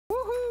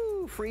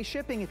Woohoo! Free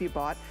shipping if you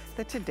bought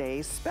the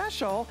Today's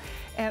Special.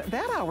 And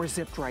that hour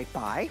zipped right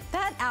by.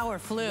 That hour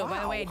flew. Wow. By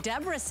the way,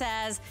 Deborah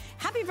says,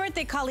 happy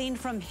birthday, Colleen,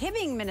 from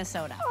Hibbing,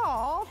 Minnesota.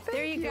 Oh, thank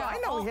there you go. I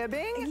know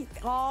Hibbing.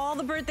 All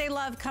the birthday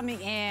love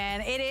coming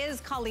in. It is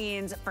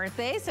Colleen's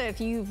birthday, so if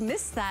you've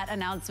missed that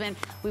announcement,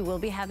 we will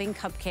be having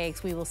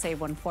cupcakes. We will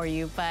save one for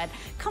you, but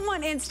come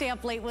on in, stay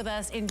up late with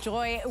us,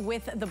 enjoy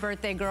with the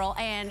birthday girl,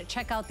 and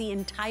check out the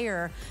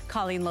entire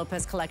Colleen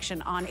Lopez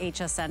collection on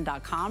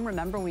hsn.com.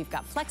 Remember, we've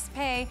got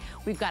FlexPay,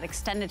 we've got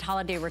extended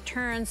holiday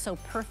returns, so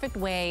perfect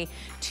way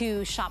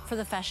to shop for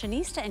the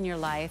fashionista in your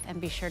life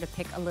and be sure to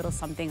pick a little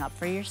something up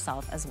for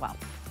yourself as well.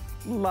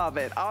 Love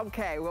it.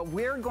 Okay, well,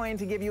 we're going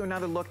to give you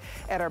another look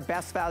at our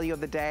best value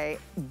of the day.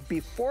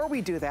 Before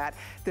we do that,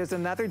 there's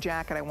another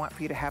jacket I want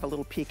for you to have a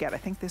little peek at. I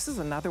think this is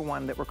another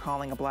one that we're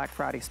calling a Black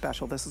Friday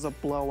special. This is a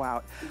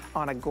blowout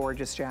on a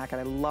gorgeous jacket.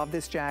 I love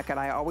this jacket.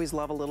 I always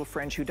love a little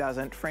fringe. Who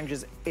doesn't? Fringe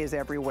is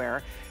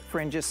everywhere.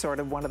 Fringe is sort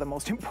of one of the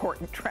most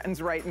important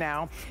trends right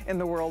now in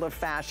the world of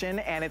fashion,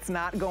 and it's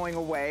not going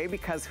away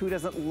because who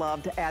doesn't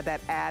love to add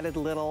that added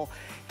little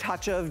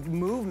touch of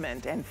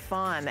movement and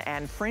fun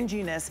and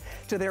fringiness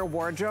to their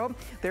wardrobe.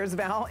 There's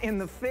Val in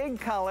the fig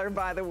color,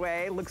 by the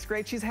way. Looks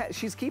great.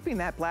 She's keeping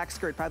that black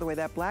skirt. By the way,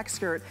 that black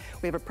skirt,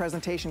 we have a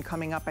presentation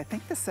coming up, I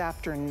think this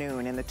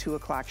afternoon in the 2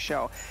 o'clock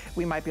show.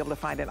 We might be able to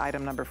find an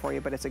item number for you,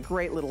 but it's a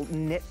great little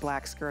knit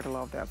black skirt. I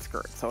love that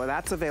skirt. So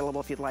that's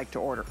available if you'd like to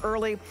order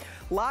early.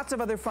 Lots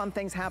of other fun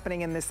things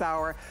happening in this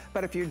hour,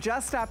 but if you're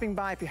just stopping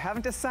by, if you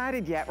haven't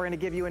decided yet, we're going to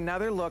give you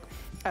another look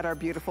at our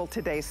beautiful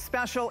Today's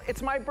Special.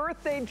 It's my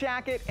birthday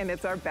jacket, and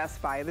it's our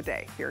best buy of the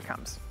day. Here it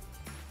comes.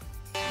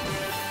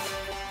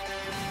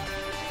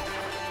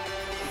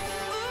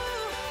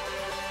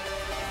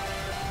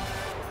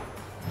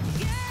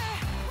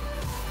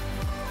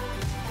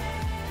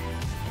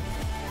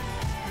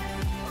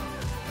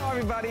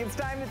 Everybody, it's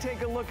time to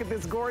take a look at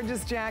this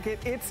gorgeous jacket.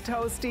 It's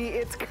toasty,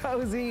 it's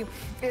cozy,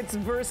 it's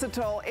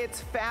versatile,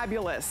 it's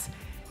fabulous.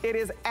 It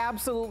is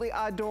absolutely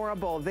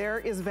adorable. There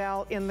is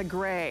Val in the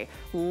gray.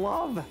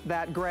 Love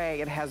that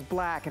gray. It has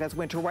black, it has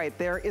winter white.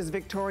 There is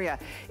Victoria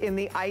in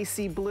the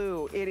icy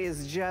blue. It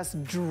is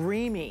just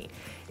dreamy.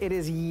 It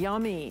is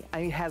yummy.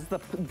 It has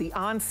the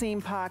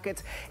on-seam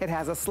pockets. It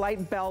has a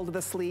slight bell to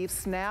the sleeve,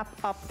 snap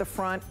up the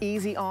front,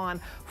 easy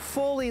on,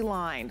 fully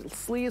lined.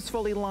 Sleeves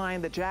fully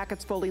lined, the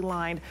jacket's fully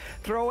lined.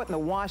 Throw it in the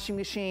washing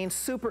machine,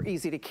 super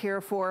easy to care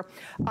for.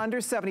 Under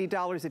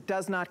 $70, it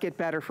does not get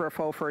better for a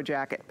faux fur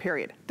jacket,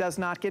 period. Does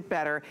not get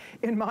better,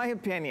 in my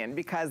opinion,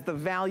 because the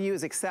value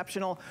is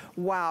exceptional.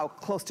 Wow,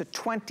 close to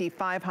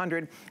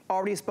 $2,500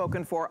 already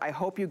spoken for. I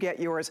hope you get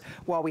yours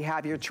while we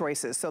have your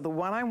choices. So the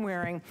one I'm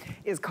wearing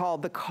is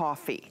called the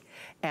Coffee,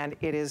 and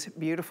it is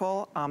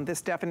beautiful.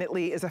 This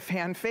definitely is a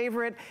fan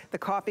favorite. The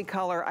coffee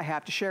color, I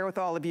have to share with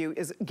all of you,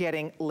 is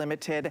getting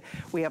limited.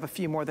 We have a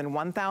few more than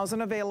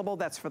 1,000 available.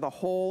 That's for the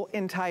whole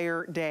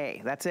entire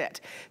day. That's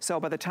it. So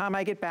by the time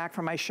I get back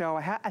from my show,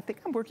 I think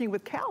I'm working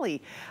with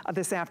Callie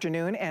this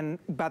afternoon, and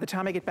by the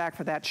time I get back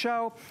for that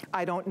show,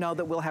 I don't know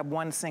that we'll have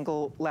one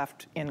single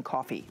left in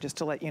coffee, just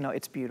to let you know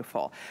it's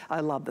beautiful.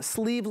 I love the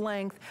sleeve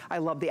length. I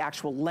love the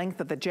actual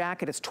length of the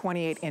jacket. It's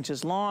 28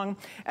 inches long.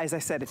 As I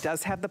said, it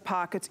does have the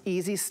pockets,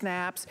 easy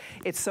snaps.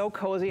 It's so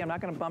cozy. I'm not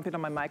going to bump it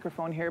on my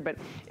microphone here, but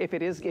if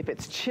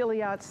it's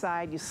chilly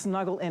outside, you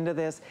snuggle into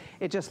this.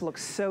 It just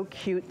looks so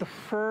cute. The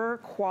fur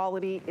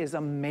quality is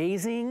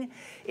amazing.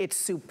 It's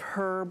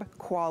superb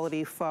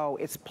quality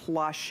faux. It's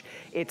plush.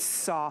 It's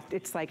soft.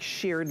 It's like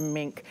sheared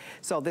mink.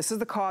 So this is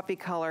the coffee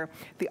color.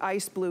 The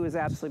ice blue is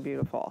absolutely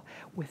beautiful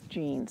with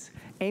jeans.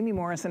 Amy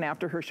Morrison,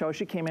 after her show,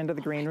 she came into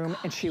the green room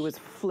and she was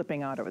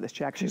flipping out over this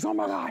jacket. She's, oh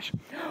my gosh,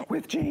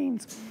 with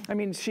jeans. I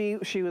mean, she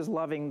was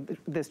loving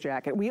this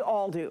jacket. We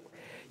all do.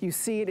 You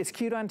see it, it's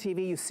cute on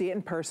TV, you see it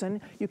in person,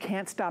 you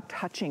can't stop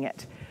touching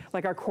it.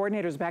 Like our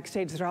coordinators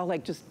backstage, they're all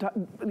like,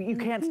 you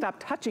can't stop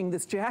touching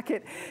this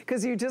jacket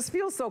because you just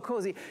feel so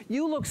cozy.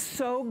 You look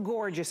so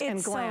gorgeous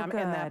and glam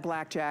in that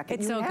black jacket.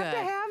 It's so good. You have to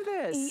have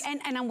this.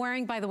 And I'm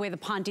wearing, by the way, the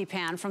Ponte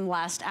Pan from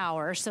last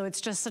hour, so it's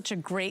just such a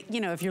great,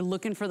 you know, if you're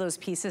looking for those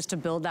pieces to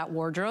build that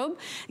wardrobe,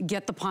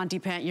 get the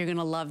Ponte Pan, you're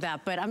gonna love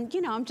that. But I'm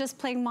just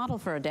playing model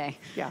for a day.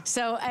 Yeah.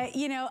 So,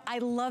 I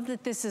love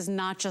that this is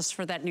not just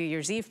for that New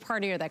Year's Eve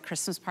party or that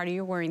Christmas party.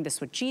 You're wearing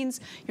this with jeans,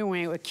 you're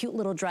wearing it with cute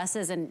little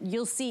dresses, and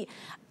you'll see,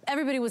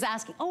 everybody was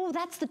asking, oh,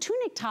 that's the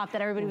tunic top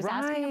that everybody was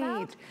asking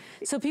about.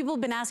 So people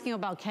have been asking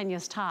about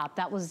Kenya's top.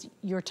 That was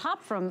your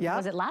top from,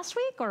 was it last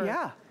week? Or?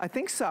 Yeah, I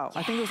think so. Yeah.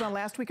 I think it was on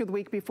last week or the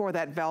week before,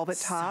 that velvet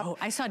top.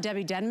 I saw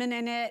Debbie Denman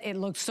in it. It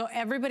looked so,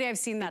 everybody I've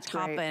seen that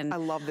top in. I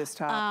love this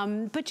top.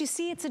 But you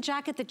see, it's a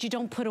jacket that you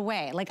don't put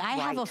away. Like I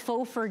have a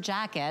faux fur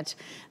jacket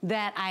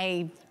that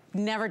I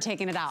never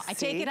taken it out. I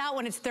take it out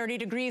when it's 30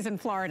 degrees in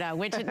Florida,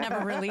 which it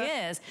never really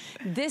is.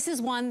 This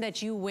is one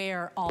that you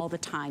wear all the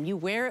time. You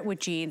wear it with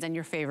jeans and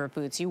your favorite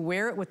boots. You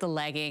wear it with the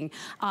legging.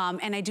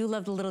 And I do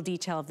love the little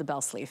detail of the bell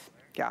sleeve.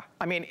 Yeah,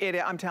 I mean,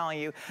 I'm telling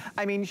you.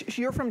 I mean,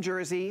 you're from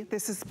Jersey.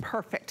 This is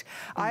perfect.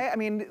 I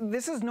mean,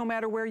 this is no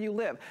matter where you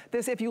live.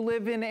 This, if you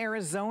live in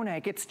Arizona,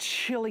 it gets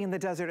chilly in the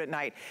desert at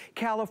night.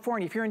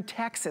 California, if you're in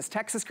Texas,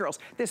 Texas girls,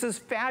 this is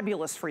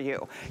fabulous for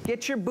you.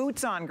 Get your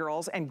boots on,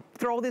 girls, and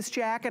throw this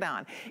jacket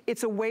on.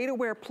 It's a way to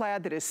wear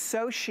plaid that is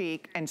so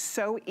chic and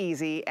so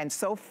easy and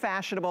so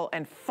fashionable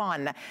and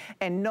fun,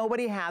 and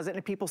nobody has it.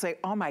 And people say,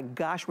 oh my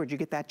gosh, where'd you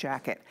get that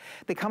jacket?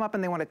 They come up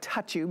and they want to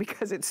touch you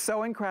because it's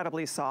so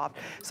incredibly soft.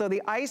 So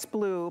the ice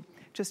blue,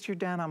 just your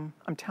denim.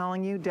 I'm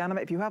telling you, denim,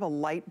 if you have a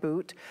light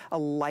boot, a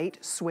light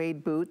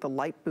suede boot, the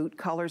light boot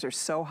colors are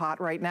so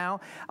hot right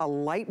now. A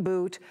light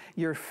boot,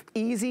 your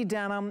easy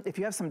denim, if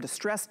you have some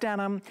distressed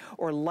denim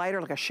or lighter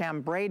like a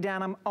chambray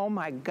denim, oh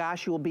my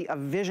gosh, you will be a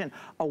vision.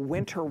 A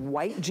winter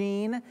white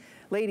jean.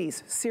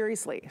 Ladies,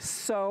 seriously,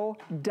 so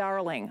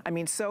darling. I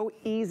mean, so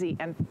easy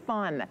and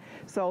fun.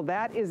 So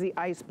that is the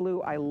ice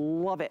blue. I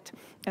love it.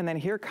 And then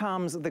here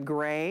comes the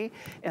gray,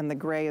 and the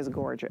gray is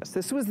gorgeous.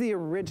 This was the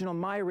original,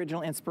 my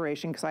original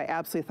inspiration, because I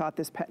absolutely thought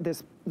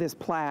this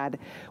plaid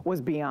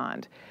was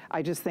beyond.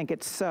 I just think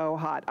it's so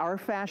hot. Our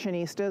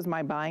fashionistas,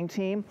 my buying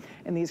team,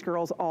 and these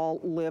girls all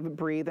live,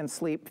 breathe, and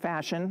sleep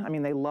fashion. I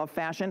mean, they love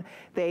fashion.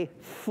 They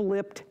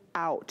flipped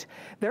out.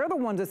 They're the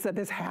ones that said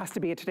this has to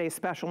be a today's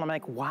special. And I'm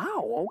like,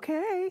 wow,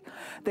 okay.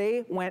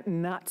 They went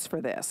nuts for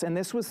this. And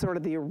this was sort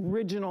of the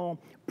original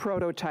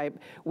prototype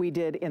we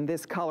did in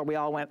this color. We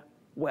all went,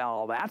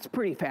 well, that's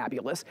pretty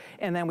fabulous.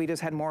 And then we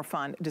just had more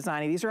fun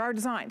designing. These are our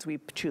designs. We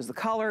choose the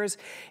colors.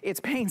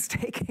 It's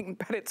painstaking,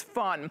 but it's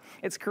fun.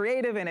 It's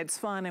creative and it's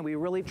fun. And we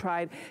really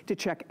tried to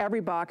check every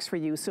box for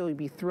you, so you'll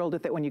be thrilled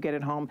with it when you get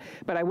it home.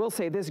 But I will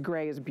say this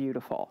gray is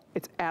beautiful.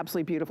 It's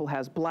absolutely beautiful. It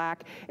has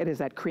black. It has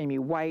that creamy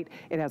white.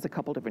 It has a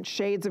couple different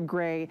shades of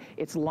gray.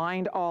 It's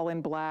lined all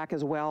in black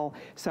as well.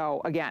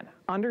 So again,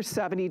 under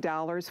 $70,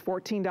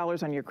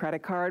 $14 on your credit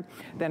card.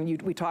 Then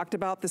we talked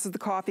about, this is the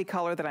coffee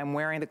color that I'm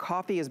wearing. The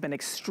coffee has been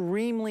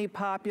extremely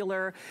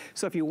popular.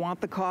 So if you want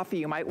the coffee,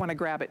 you might want to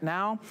grab it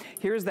now.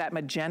 Here's that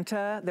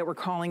magenta that we're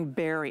calling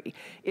berry.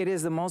 It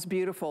is the most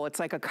beautiful. It's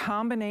like a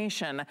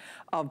combination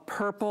of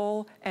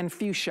purple and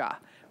fuchsia,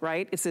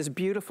 right? It's this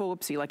beautiful,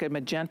 oopsie, like a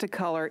magenta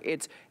color.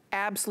 It's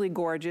absolutely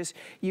gorgeous.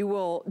 You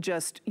will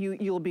just,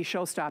 you'll be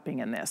show-stopping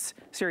in this.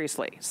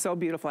 Seriously, so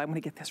beautiful. I'm gonna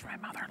get this for my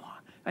mother-in-law.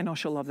 I know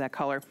she'll love that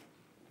color.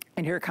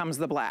 And here comes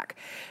the black.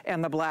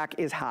 And the black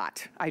is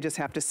hot, I just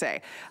have to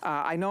say.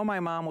 I know my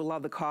mom will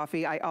love the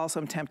coffee. I also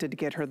am tempted to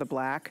get her the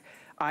black.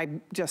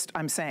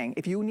 I'm saying,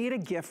 if you need a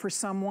gift for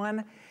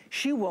someone,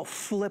 she will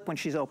flip when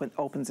she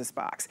opens this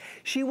box.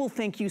 She will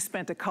think you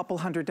spent a couple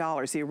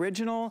 $100s. The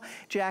original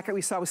jacket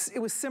we saw, it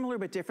was similar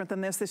but different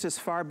than this. This is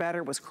far better.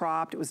 It was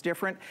cropped. It was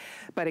different,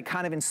 but it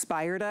kind of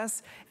inspired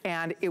us,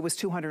 and it was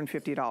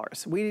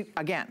 $250.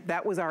 Again,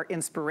 that was our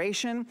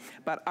inspiration,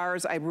 but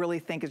ours I really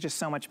think is just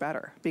so much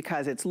better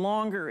because it's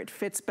longer, it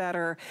fits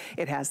better,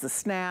 it has the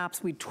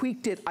snaps. We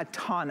tweaked it a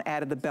ton,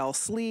 added the bell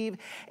sleeve,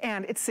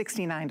 and it's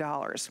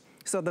 $69.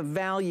 So the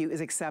value is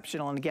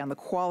exceptional, and again, the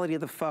quality of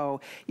the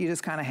faux, you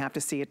just kind of have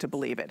to see it to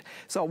believe it.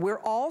 So we're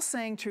all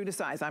saying true to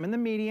size. I'm in the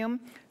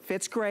medium,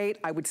 fits great.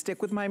 I would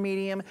stick with my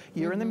medium.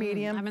 You're in the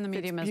medium. I'm in the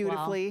medium as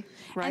beautifully,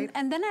 well. Right?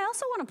 And then I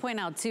also want to point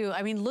out too,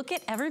 I mean, look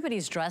at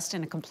everybody's dressed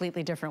in a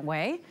completely different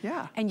way.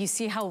 Yeah. And you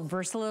see how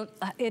versatile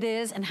it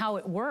is and how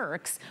it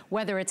works,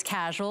 whether it's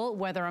casual,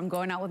 whether I'm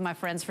going out with my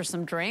friends for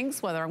some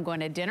drinks, whether I'm going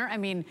to dinner. I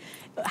mean,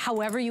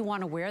 however you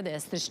want to wear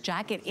this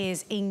jacket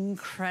is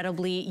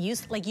incredibly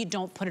useful. Like, you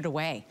don't put it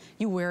away.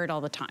 You wear it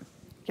all the time.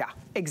 Yeah,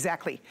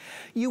 exactly.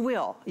 You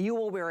will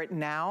wear it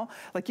now.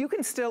 Like, you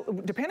can still,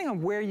 depending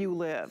on where you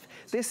live,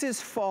 this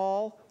is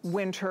fall,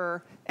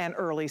 winter, and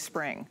early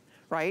spring,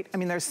 right? I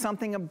mean, there's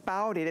something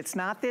about it. It's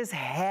not this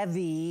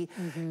heavy,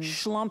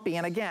 schlumpy.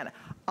 And again,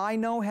 I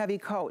know heavy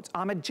coats.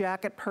 I'm a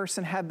jacket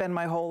person, have been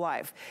my whole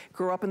life.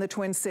 Grew up in the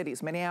Twin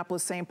Cities,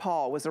 Minneapolis, St.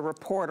 Paul, was a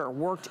reporter,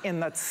 worked in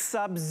the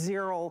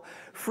sub-zero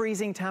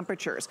freezing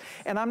temperatures.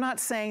 And I'm not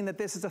saying that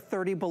this is a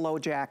 30 below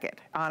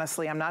jacket.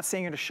 Honestly, I'm not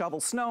saying you're to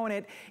shovel snow in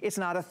it. It's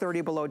not a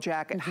 30 below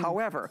jacket.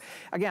 However,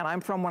 again, I'm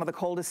from one of the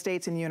coldest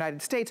states in the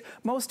United States.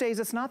 Most days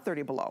it's not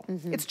 30 below.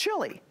 It's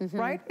chilly,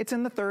 right? It's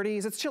in the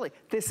 30s, it's chilly.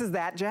 This is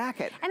that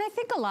jacket. And I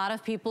think a lot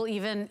of people,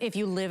 even if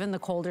you live in the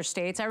colder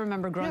states, I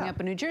remember growing up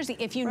in New Jersey,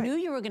 if you knew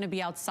you were going to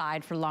be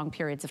outside for long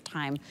periods of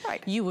time,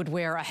 you would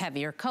wear a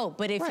heavier coat.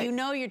 But if you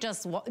know you're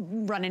just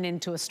running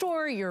into a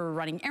store, you're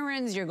running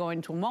errands, you're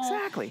going to a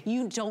mall,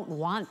 you don't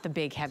want the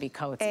big heavy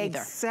coats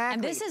either.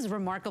 And this is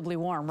remarkably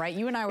warm, right?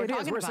 You and I were talking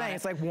about it. We're saying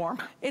it's like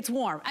warm. It's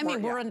warm. I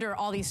mean, we're under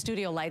all these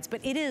studio lights,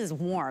 but it is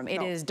warm.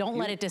 It is, don't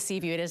let it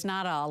deceive you. It is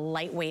not a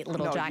lightweight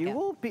little jacket.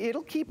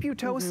 It'll keep you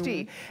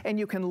toasty, and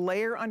you can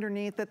layer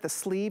underneath it. The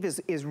sleeve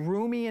is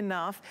roomy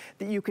enough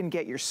that you can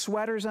get your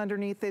sweaters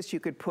underneath this. You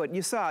could put,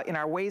 you saw in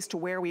our waist to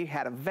wear. We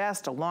had a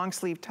vest, a long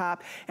sleeve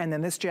top, and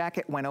then this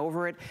jacket went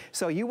over it.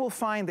 So you will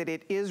find that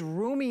it is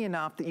roomy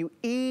enough that you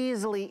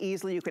easily,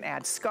 you can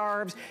add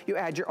scarves, you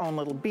add your own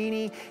little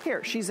beanie.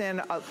 Here, she's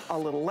in a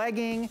little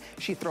legging,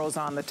 she throws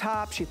on the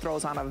top, she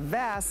throws on a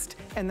vest,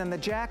 and then the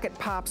jacket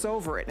pops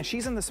over it, and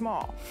she's in the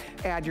small.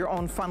 Add your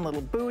own fun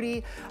little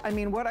booty. I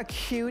mean, what a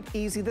cute,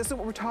 easy, this is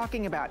what we're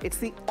talking about. It's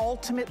the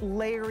ultimate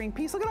layering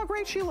piece. Look at how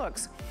great she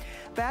looks.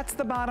 That's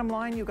the bottom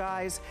line, you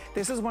guys.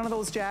 This is one of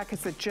those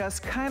jackets that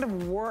just kind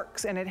of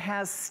works and it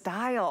has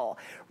style,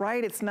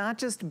 right? It's not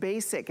just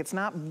basic, it's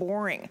not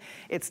boring.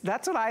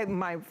 That's what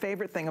my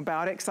favorite thing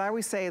about it, because I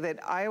always say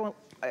that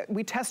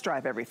we test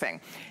drive everything.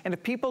 And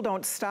if people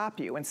don't stop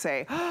you and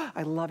say, oh,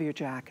 I love your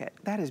jacket,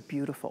 that is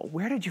beautiful.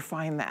 Where did you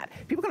find that?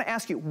 People are gonna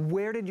ask you,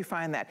 where did you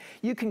find that?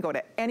 You can go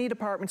to any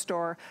department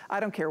store. I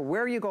don't care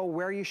where you go,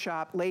 where you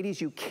shop.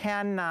 Ladies, you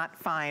cannot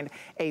find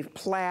a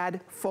plaid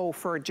faux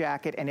fur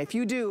jacket. And if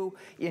you do,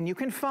 and you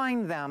can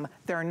find them,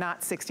 they're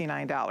not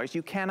 $69.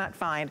 You cannot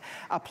find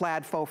a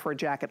plaid faux fur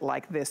jacket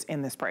like this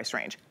in this price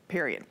range,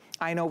 period.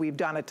 I know we've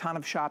done a ton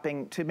of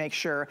shopping to make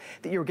sure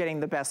that you're getting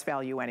the best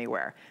value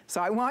anywhere. So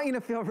I want you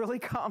to feel really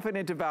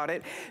confident about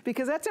it,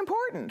 because that's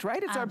important,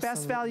 right? It's our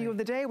best value of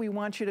the day. We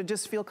want you to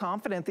just feel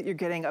confident that you're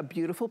getting a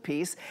beautiful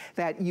piece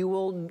that you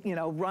will,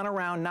 run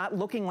around not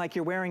looking like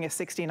you're wearing a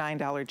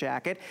 $69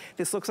 jacket.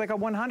 This looks like a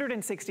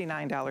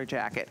 $169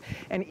 jacket.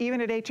 And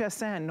even at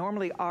HSN,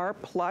 normally our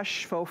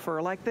plush faux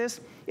fur like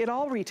this, it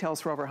all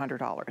retails for over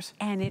 $100.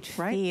 And it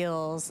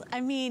feels, I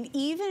mean,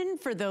 even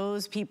for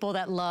those people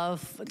that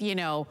love,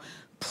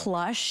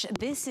 plush,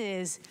 this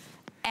is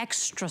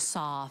extra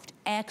soft,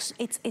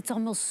 it's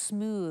almost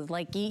smooth,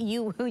 like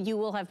you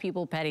will have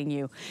people petting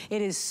you.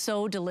 It is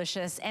so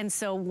delicious. And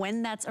so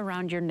when that's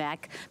around your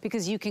neck,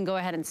 because you can go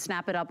ahead and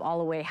snap it up all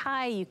the way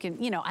high, you can,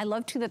 I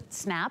love too that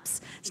snaps.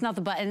 It's not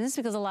the buttons,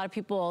 because a lot of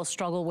people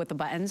struggle with the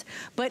buttons,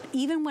 but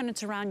even when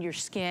it's around your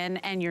skin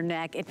and your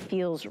neck, it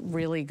feels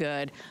really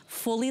good.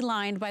 Fully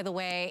lined, by the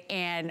way,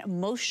 and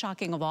most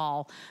shocking of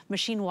all,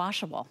 machine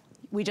washable.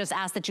 We just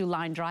ask that you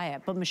line dry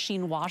it, but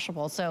machine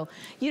washable. So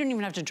you don't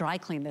even have to dry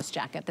clean this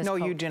jacket. No,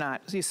 you do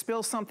not. So you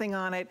spill something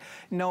on it,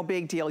 no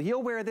big deal.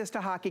 You'll wear this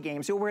to hockey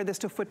games. You'll wear this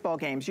to football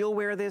games. You'll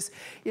wear this,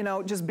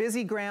 just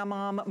busy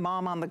grandmom,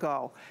 mom on the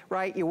go,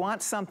 right? You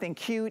want something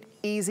cute,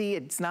 easy.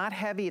 It's not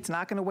heavy. It's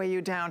not gonna weigh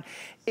you down.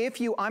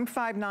 I'm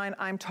 5'9",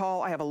 I'm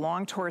tall, I have a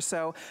long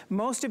torso.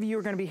 Most of you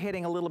are gonna be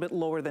hitting a little bit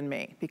lower than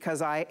me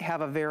because I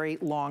have a very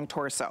long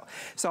torso.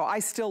 So I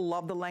still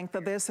love the length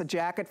of this. A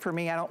jacket for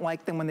me, I don't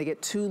like them when they get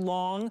too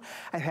long.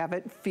 I have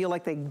it feel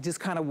like they just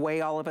kind of weigh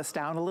all of us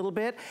down a little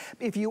bit.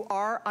 If you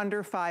are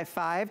under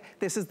 5'5",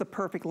 this is the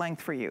perfect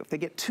length for you. If they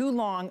get too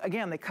long,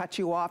 again, they cut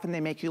you off and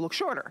they make you look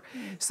shorter.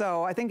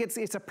 So I think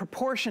it's a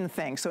proportion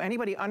thing. So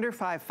anybody under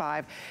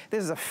 5'5",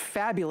 this is a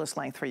fabulous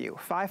length for you.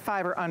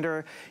 5'5" or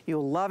under,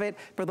 you'll love it.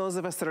 For those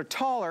of us that are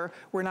taller,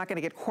 we're not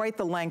gonna get quite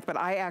the length, but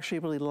I actually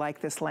really like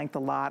this length a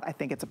lot. I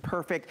think it's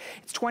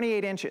it's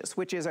 28 inches,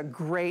 which is a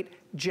great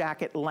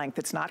jacket length.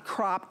 It's not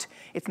cropped,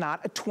 it's not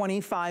a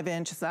 25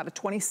 inch, it's not a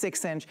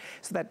 26 inch,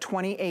 so that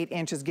 28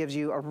 inches gives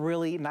you a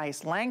really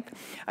nice length.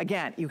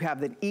 Again, you have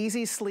the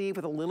easy sleeve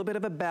with a little bit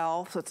of a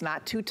bell, so it's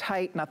not too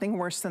tight, nothing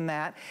worse than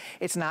that.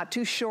 It's not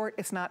too short,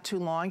 it's not too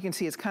long. You can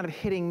see it's kind of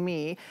hitting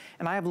me,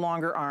 and I have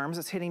longer arms.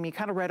 It's hitting me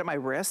kind of right at my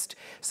wrist.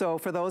 So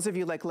for those of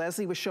you, like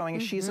Leslie was showing,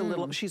 she's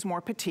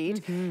more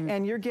petite,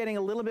 and you're getting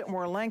a little bit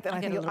more length,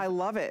 and I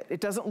love it.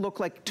 It doesn't look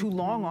like too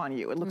long on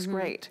you. It looks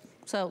great.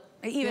 So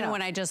even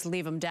when I just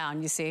leave them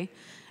down, you see?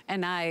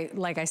 And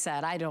like I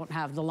said, I don't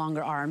have the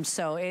longer arms,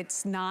 so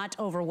it's not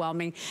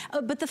overwhelming.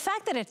 But the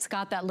fact that it's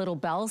got that little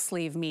bell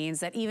sleeve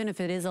means that even if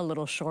it is a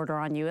little shorter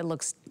on you, it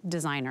looks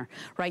designer,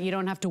 right? You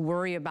don't have to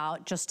worry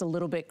about just a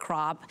little bit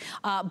crop,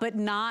 but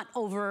not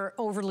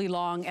overly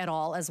long at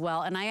all as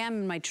well. And I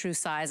am in my true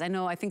size.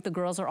 I think the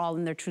girls are all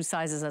in their true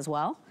sizes as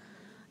well.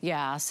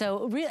 Yeah,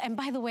 so really, and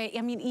by the way, I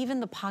mean, even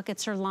the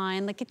pockets are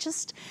lined, like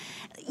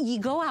you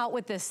go out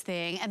with this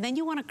thing and then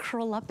you want to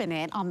curl up in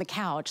it on the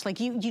couch. Like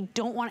you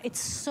don't want, it's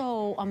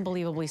so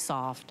unbelievably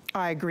soft.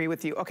 I agree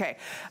with you. Okay,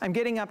 I'm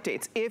getting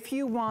updates. If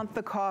you want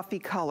the coffee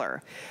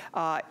color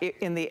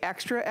in the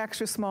extra,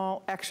 extra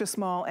small,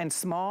 and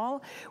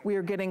small, we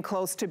are getting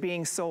close to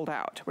being sold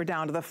out. We're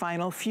down to the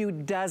final few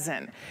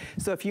dozen.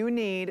 So if you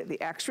need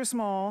the extra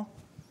small,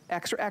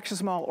 extra, extra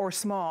small, or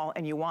small,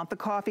 and you want the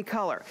coffee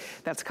color.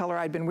 That's color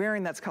I've been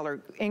wearing, that's color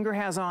Inger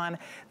has on.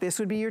 This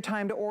would be your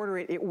time to order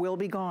it. It will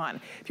be gone.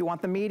 If you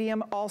want the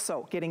medium,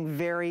 also getting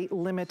very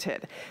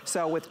limited.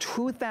 So with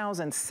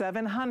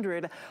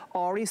 2,700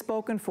 already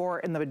spoken for,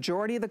 and the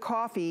majority of the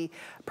coffee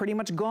pretty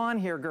much gone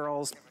here,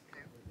 girls,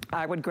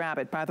 I would grab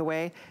it. By the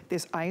way,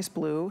 this ice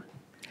blue,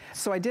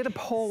 so I did a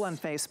poll on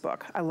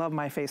Facebook. I love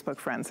my Facebook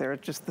friends. They're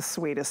just the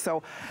sweetest.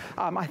 So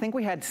I think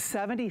we had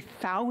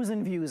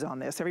 70,000 views on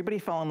this. Everybody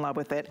fell in love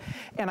with it.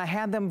 And I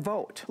had them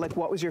vote, like,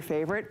 what was your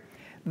favorite?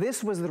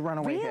 This was the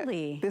runaway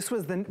Really? hit. This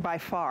was by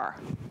far,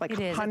 like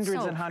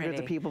hundreds and hundreds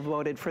of people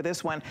voted for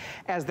this one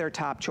as their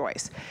top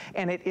choice.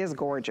 And it is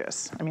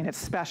gorgeous. I mean, it's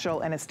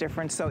special and it's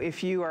different. So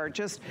if you are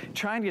just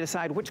trying to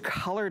decide which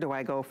color do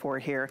I go for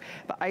here,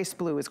 the ice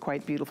blue is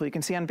quite beautiful. You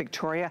can see on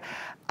Victoria,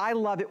 I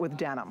love it with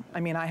denim. I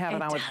mean, I have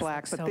it on with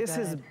black, but this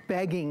is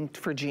begging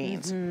for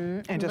jeans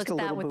and just a little booty. Look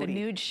at that with the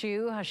nude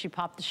shoe, how she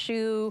popped the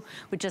shoe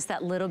with just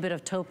that little bit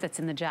of taupe that's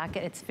in the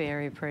jacket. It's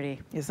very pretty.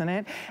 Isn't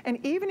it?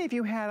 And even if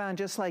you had on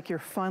just like your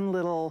fun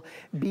little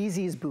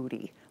Beezy's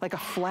booty, like a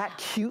flat,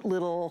 cute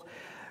little,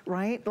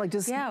 right? Like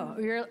just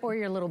or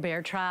your little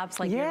bear traps,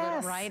 like your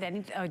little, right?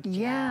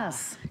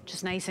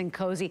 Just nice and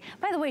cozy.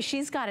 By the way,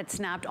 she's got it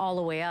snapped all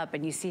the way up,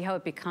 and you see how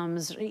it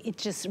becomes.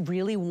 It's just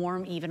really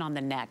warm even on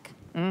the neck.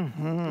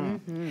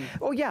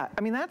 Oh yeah,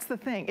 I mean, that's the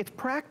thing. It's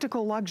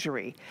practical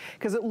luxury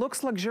because it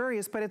looks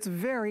luxurious, but it's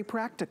very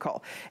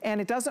practical. And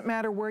it doesn't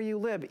matter where you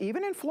live.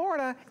 Even in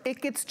Florida,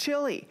 it gets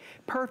chilly.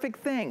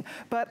 Perfect thing.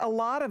 But a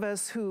lot of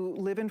us who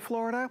live in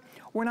Florida,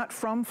 we're not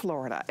from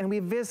Florida, and we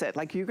visit.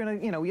 Like you're gonna,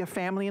 you know, we have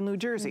family in New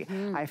Jersey.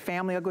 I have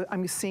family,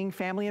 I'm seeing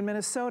family in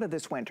Minnesota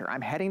this winter.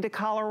 I'm heading to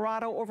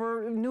Colorado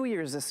over New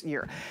Year's this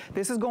year.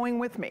 This is going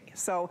with me.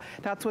 So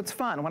that's what's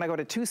fun. When I go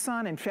to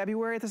Tucson in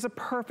February, this is a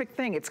perfect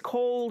thing. It's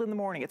cold in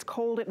the morning, it's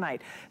cold at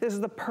night. This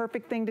is the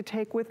perfect thing to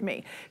take with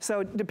me.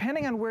 So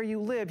depending on where you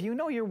live, you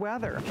know your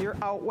weather. If you're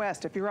out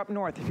west, if you're up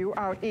north, if you're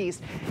out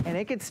east, and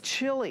it gets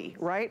chilly,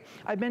 right?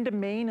 I've been to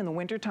Maine in the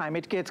wintertime.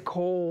 It gets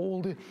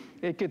cold.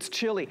 It gets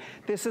chilly.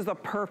 This is the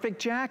perfect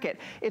jacket.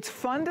 It's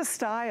fun to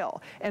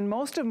style. And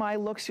most of my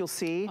looks you'll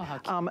see,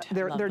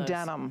 they're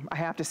denim, I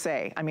have to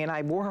say. I mean,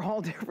 I wore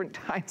all different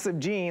types of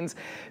jeans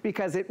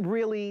because it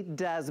really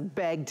does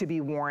beg to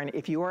be worn.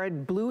 If you are a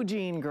blue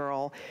jean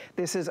girl,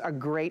 this is a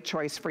great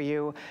choice for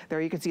you.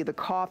 There you can see the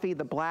coffee,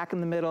 the black in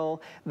the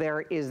middle.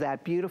 There is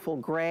that beautiful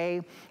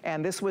gray.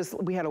 And this was,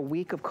 we had a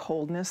week of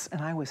coldness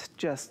and I was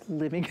just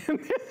living in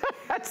it.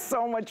 That's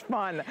so much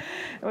fun.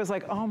 It was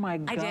like, oh my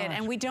gosh. I did,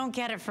 and we don't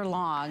get it for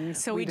long.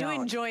 So we do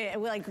enjoy it.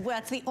 Like,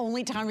 that's the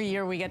only time of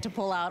year we get to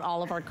pull out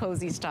all of our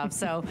cozy stuff.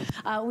 So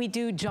we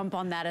do jump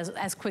on that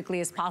as quickly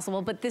as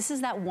possible. But this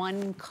is that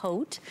one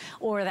coat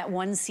or that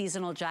one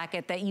seasonal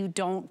jacket that you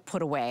don't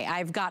put away.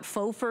 I've got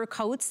faux fur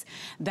coats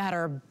that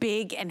are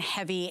big and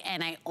heavy,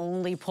 and I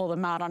only pull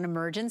them out on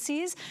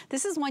emergencies.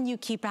 This is one you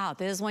keep out.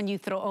 This is one you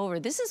throw over.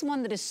 This is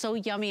one that is so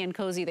yummy and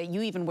cozy that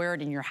you even wear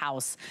it in your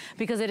house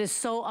because it is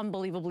so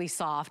unbelievably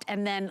soft.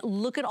 And then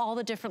look at all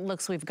the different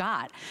looks we've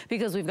got,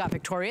 because we've got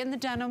Victoria in the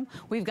denim,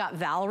 we've got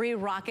Valerie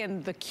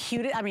rocking the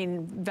cutest. I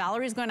mean,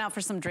 Valerie's going out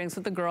for some drinks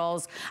with the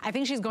girls. I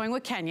think she's going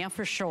with Kenya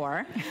for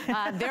sure.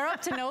 They're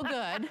up to no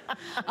good.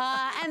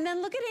 And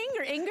then look at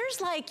Inger.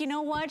 Inger's like, you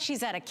know what?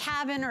 She's at a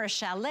cabin or a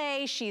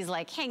chalet. She's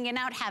like hanging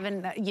out,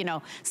 having, you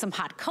know, some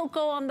hot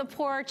cocoa on the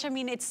porch. I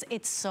mean, it's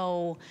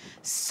so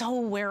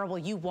wearable.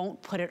 You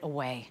won't put it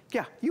away.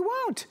 Yeah, you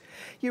won't.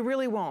 You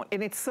really won't.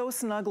 And it's so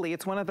snuggly.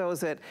 It's one of those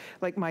that,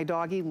 like my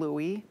doggy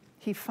Louie,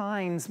 he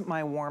finds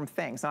my warm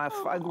things. Now,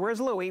 where's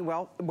Louie?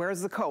 Well,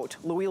 where's the coat?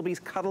 Louie will be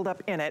cuddled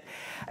up in it.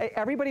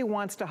 Everybody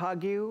wants to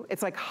hug you.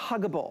 It's like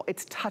huggable.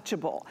 It's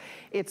touchable.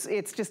 It's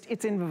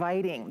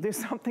inviting. There's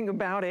something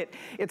about it.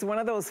 It's one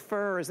of those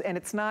furs, and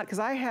it's not, because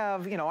I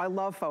have, you know, I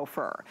love faux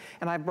fur,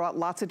 and I brought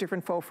lots of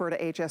different faux fur to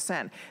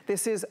HSN.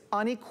 This is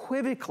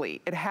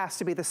unequivocally, it has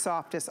to be the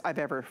softest I've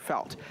ever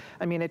felt.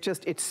 I mean,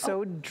 it's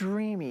so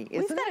dreamy, isn't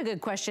it? We've got a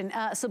good question.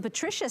 So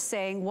Patricia's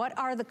saying, what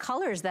are the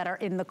colors that are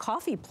in the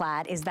coffee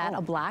plaid? Is that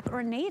a black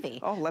or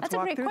navy? Oh, let's walk through that. That's a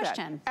great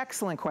question.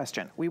 Excellent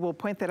question. We will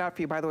point that out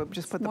for you. By the way,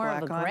 just put the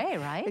black on. More of a gray,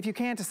 right? If you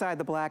can't decide,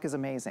 the black is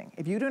amazing.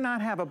 If you do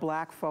not have a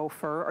black faux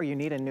fur or you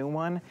need a new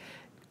one,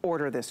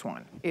 order this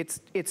one. It's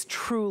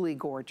truly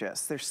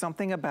gorgeous. There's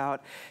something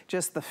about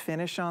just the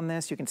finish on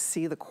this. You can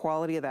see the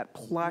quality of that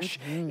plush.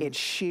 It's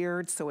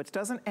sheared, so it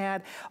doesn't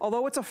add,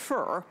 although it's a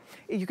fur,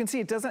 you can see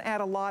it doesn't add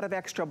a lot of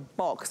extra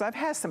bulk. Because I've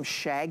had some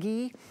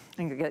shaggy,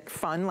 and get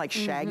fun, like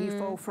shaggy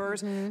faux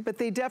furs, but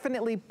they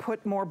definitely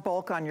put more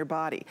bulk on your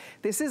body.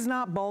 This is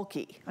not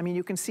bulky. I mean,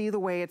 you can see the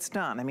way it's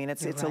done. I mean,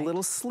 it's a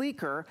little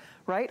sleeker,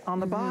 right, on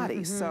the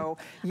body. So,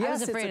 yes, I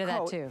was afraid of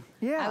that too.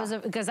 Yeah.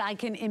 Because I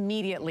can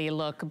immediately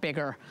look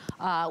bigger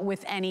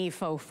with any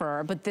faux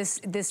fur, but this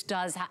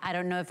does, I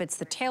don't know if it's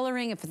the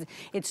tailoring, if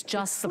it's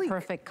just the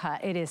perfect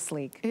cut. It is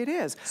sleek. It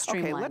is.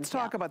 Okay, let's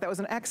talk about that. Was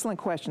an excellent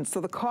question.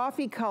 So the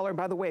coffee color,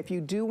 by the way, if you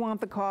do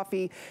want the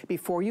coffee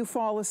before you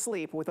fall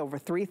asleep with over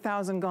 3,000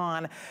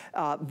 gone,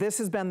 this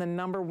has been the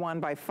 #1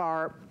 by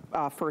far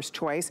first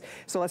choice.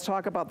 So let's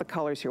talk about the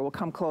colors here. We'll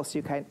come close so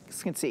you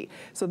can see.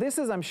 So this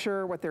is, I'm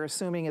sure what they're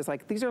assuming is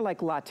like, these are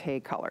like latte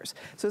colors.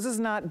 So this is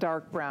not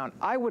dark brown.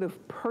 I would have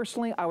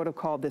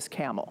called this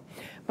camel,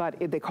 but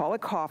they call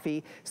it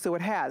coffee. So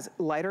it has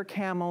lighter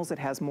camels. It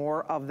has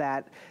more of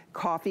that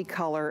coffee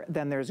color.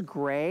 Then there's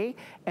gray.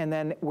 And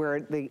then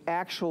where the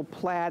actual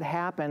plaid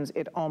happens,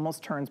 it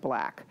almost turns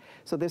black.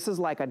 So this is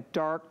like a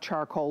dark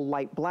charcoal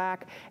light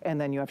black. And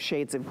then you have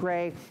shades of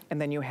gray.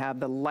 And then you have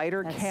the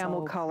lighter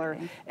camel color.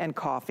 and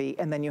coffee,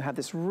 and then you have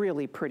this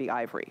really pretty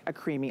ivory, a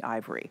creamy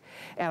ivory.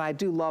 And I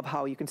do love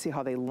how you can see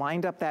how they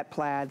lined up that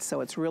plaid,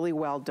 so it's really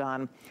well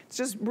done. It's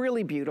just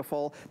really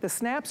beautiful. The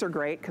snaps are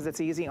great because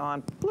it's easy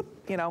on, bloop,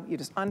 you know, you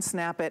just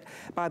unsnap it.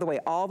 By the way,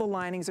 all the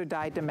linings are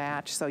dyed to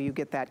match, so you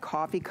get that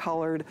coffee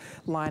colored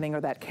lining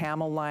or that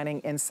camel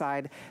lining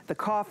inside the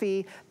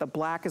coffee. The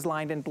black is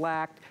lined in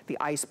black. The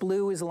ice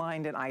blue is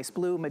lined in ice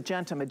blue,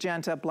 magenta,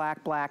 magenta,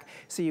 black, black.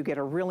 So you get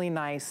a really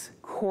nice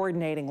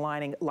coordinating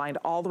lining lined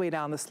all the way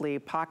down the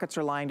sleeve. Pockets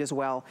are lined as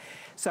well.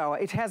 So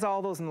it has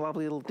all those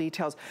lovely little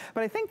details.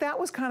 But I think that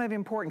was kind of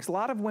important because a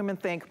lot of women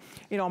think,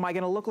 you know, am I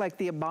going to look like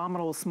the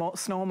abominable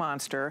snow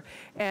monster?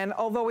 And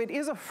although it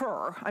is a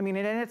fur, I mean,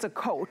 and it's a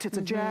coat, it's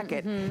a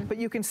jacket, but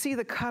you can see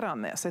the cut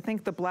on this. I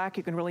think the black,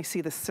 you can really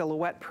see the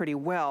silhouette pretty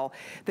well,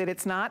 that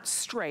it's not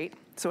straight.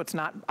 So it's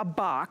not a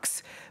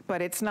box,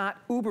 but it's not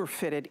uber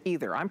fitted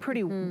either. I'm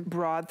pretty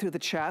broad through the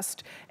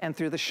chest and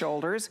through the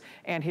shoulders.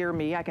 And here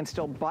me, I can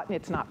still button.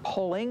 It's not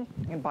pulling.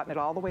 I can button it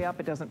all the way up.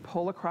 It doesn't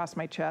pull across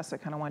my chest. I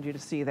kind of wanted you to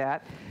see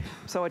that.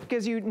 So it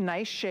gives you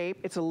nice shape.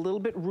 It's a little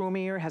bit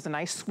roomier, has a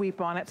nice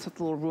sweep on it, so it's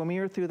a little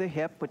roomier through the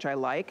hip, which I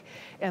like.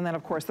 And then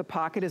of course the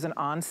pocket is an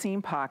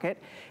on-seam pocket.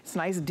 It's a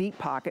nice deep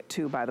pocket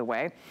too, by the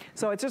way.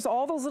 So it's just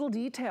all those little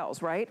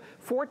details, right?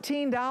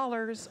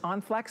 $14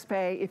 on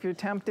FlexPay if you're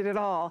tempted at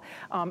all.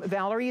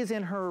 Valerie is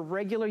in her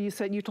regular, you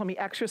told me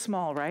extra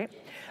small, right?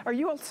 Are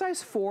you a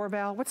size 4,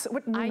 Val? What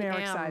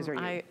numeric size are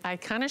you? I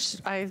kind of,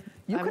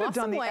 you could have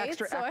done the weight,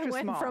 extra so small. I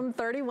went from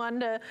 31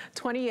 to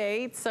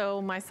 28,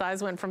 so my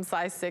size went from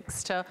size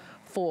 6 to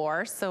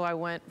 4. So I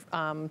went,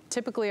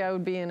 typically I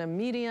would be in a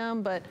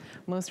medium, but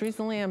most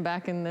recently I'm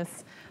back in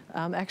this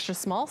extra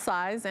small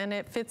size, and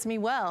it fits me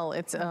well.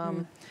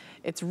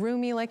 It's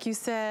roomy, like you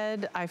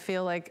said. I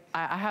feel like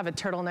I have a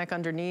turtleneck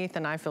underneath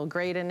and I feel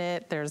great in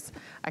it.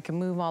 I can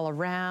move all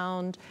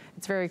around.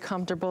 It's very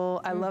comfortable.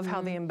 I love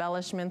how the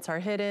embellishments are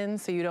hidden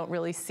so you don't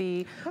really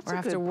see or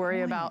have to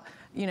worry about,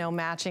 you know,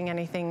 matching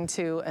anything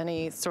to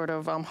any sort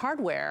of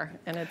hardware.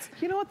 And it's,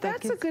 you know what,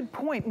 that's a good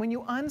point. When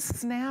you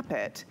unsnap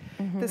it,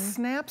 the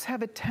snaps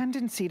have a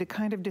tendency to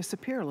kind of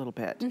disappear a little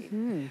bit,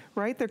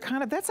 right? They're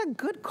kind of, that's a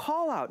good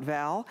call out,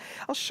 Val.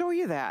 I'll show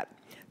you that.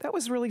 That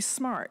was really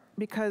smart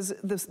because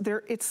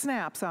it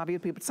snaps,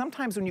 obviously, but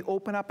sometimes when you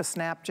open up a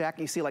snap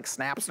jacket, you see like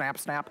snap, snap,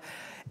 snap,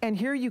 and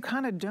here you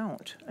kind of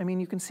don't. I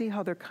mean, you can see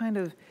how they're kind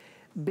of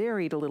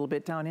buried a little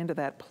bit down into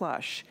that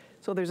plush.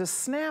 So there's a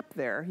snap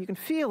there, you can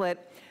feel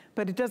it,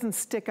 but it doesn't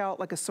stick out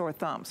like a sore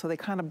thumb. So they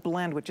kind of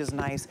blend, which is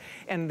nice,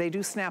 and they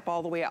do snap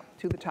all the way up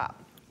to the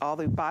top. All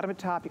the bottom to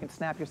top, you can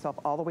snap yourself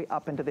all the way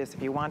up into this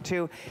if you want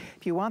to.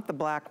 If you want the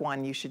black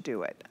one, you should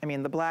do it. I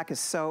mean, the black is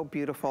so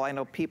beautiful. I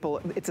know people,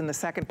 it's in the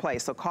second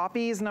place. So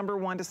coffee is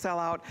 #1 to sell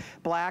out.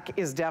 Black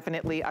is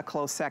definitely a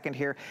close second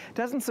here.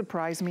 Doesn't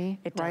surprise me,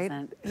 it right?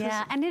 Doesn't.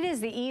 Yeah, and it is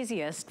the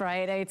easiest,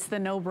 right? It's the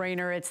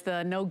no-brainer. It's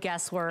the no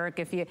guesswork.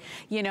 If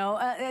you know,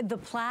 the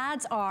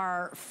plaids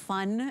are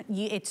fun.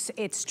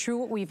 It's true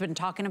what we've been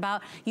talking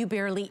about. You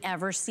barely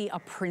ever see a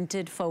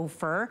printed faux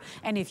fur,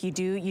 and if you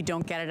do, you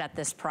don't get it at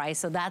this price.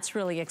 So that's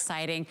really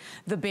exciting.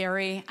 The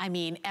berry, I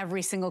mean,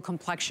 every single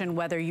complexion,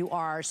 whether you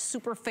are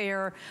super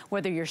fair,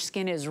 whether your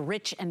skin is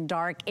rich and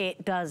dark, it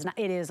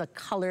is a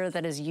color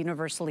that is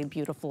universally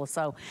beautiful.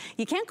 So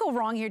you can't go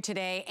wrong here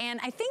today. And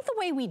I think the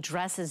way we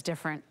dress is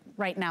different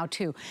right now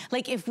too.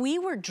 Like if we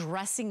were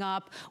dressing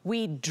up,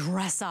 we'd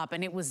dress up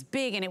and it was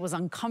big and it was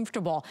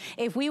uncomfortable.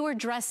 If we were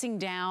dressing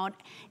down,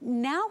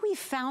 now we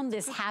found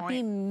this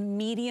happy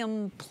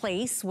medium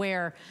place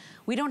where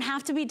we don't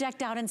have to be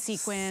decked out in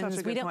sequins. Such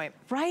a good point.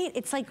 Right?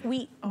 It's like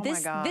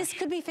this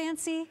could be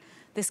fancy.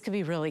 This could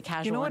be really casual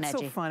and edgy. You know what's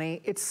so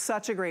funny? It's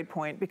such a great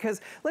point because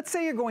let's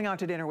say you're going out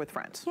to dinner with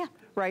friends. Yeah.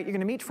 Right? You're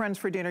gonna meet friends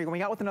for dinner, you're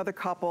going out with another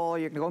couple,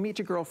 you're gonna go meet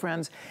your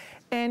girlfriends,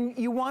 and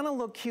you wanna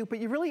look cute, but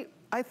you really,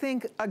 I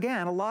think,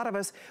 again, a lot of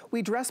us,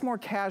 we dress more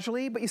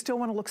casually, but you still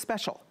wanna look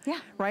special. Yeah.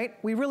 Right?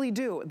 We really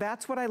do.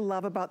 That's what I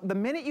love about, the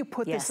minute you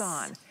put this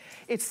on,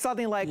 it's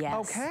suddenly like,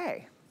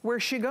 okay.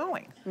 Where's she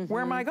going?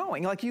 Where am I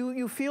going? Like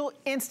you feel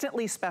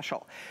instantly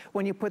special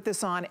when you put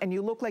this on, and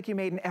you look like you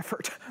made an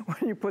effort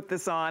when you put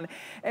this on,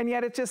 and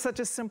yet it's just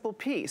such a simple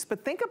piece.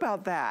 But think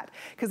about that,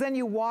 because then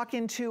you walk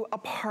into a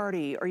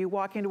party, or you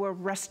walk into a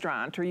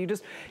restaurant, or you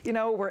just, you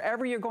know,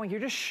 wherever you're going, you're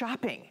just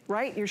shopping,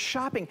 right? You're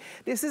shopping.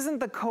 This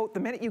isn't the coat, the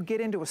minute you get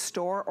into a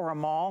store or a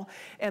mall,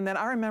 and then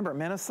I remember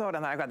Minnesota,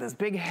 and I've got this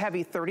big,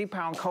 heavy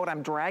 30-pound coat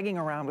I'm dragging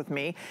around with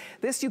me.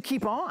 This you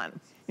keep on.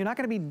 You're not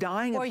gonna be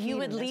dying of heat. Or you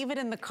would leave it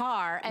in the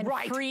car and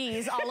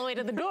freeze all the way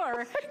to the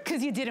door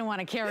because you didn't want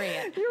to carry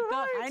it. You're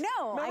right. I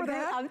know.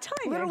 I'm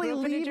telling you. Literally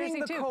leaving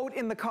the coat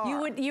in the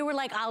car. You were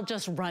like, I'll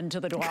just run to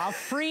the door. I'll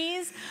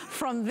freeze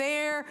from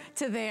there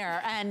to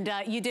there. And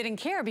you didn't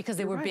care because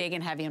they were big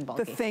and heavy and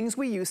bulky. The things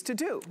we used to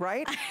do,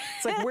 right?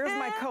 It's like, where's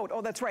my coat?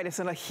 Oh, that's right. It's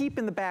in a heap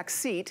in the back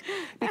seat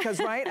because,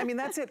 right? I mean,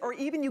 that's it. Or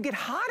even you get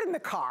hot in the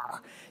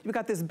car. You've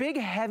got this big,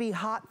 heavy,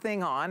 hot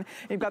thing on.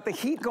 You've got the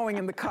heat going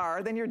in the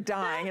car. Then you're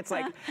dying. It's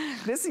like,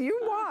 This, you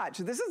watch.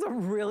 This is a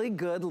really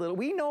good little,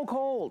 we know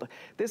cold.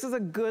 This is a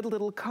good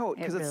little coat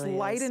because it's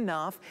light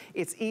enough.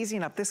 It's easy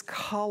enough. This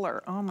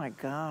color, oh my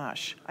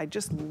gosh. I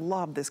just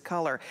love this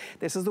color.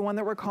 This is the one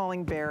that we're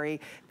calling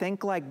berry.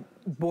 Think like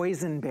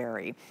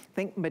boysenberry.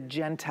 Think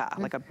magenta,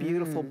 like a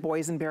beautiful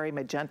boysenberry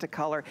magenta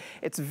color.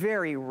 It's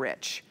very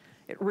rich.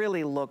 It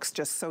really looks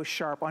just so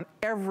sharp on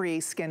every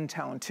skin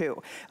tone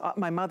too.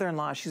 My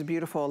mother-in-law, she's a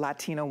beautiful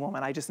Latino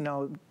woman. I just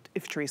know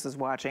if Teresa's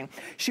watching,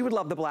 she would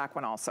love the black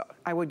one also.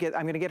 I'm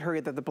gonna get her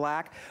either the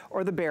black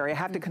or the berry. I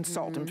have to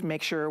consult and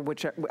make sure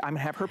which, I'm gonna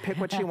have her pick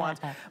what she wants.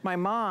 My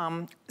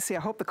mom, see, I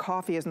hope the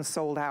coffee isn't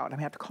sold out. I'm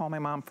gonna have to call my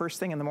mom first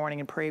thing in the morning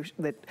and pray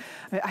that,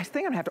 I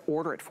think I'm gonna have to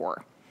order it for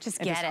her. Just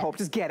get it.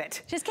 Just get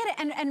it. Just get it.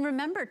 And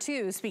remember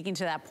too, speaking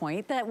to that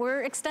point, that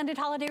we're extended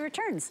holiday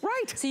returns.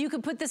 Right. So you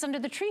could put this under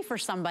the tree for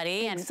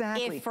somebody.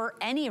 Exactly. And if for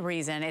any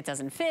reason it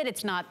doesn't fit,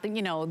 it's not the,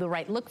 you know, the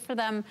right look for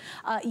them,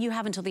 you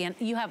have until the end.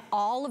 You have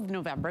all of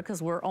November,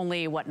 because we're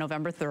only, what,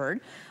 November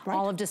 3rd, right.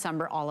 All of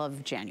December, all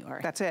of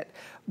January. That's it.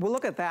 Well,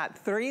 look at that.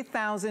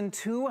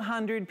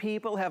 3,200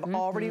 people have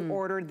already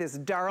ordered this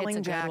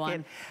darling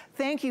jacket.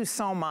 Thank you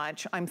so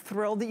much. I'm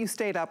thrilled that you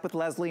stayed up with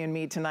Leslie and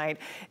me tonight.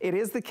 It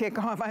is the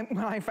kickoff. When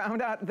I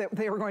found out that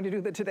they were going to do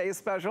the Today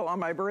Special on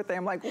my birthday,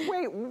 I'm like,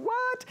 wait,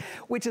 what?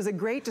 Which is a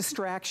great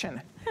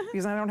distraction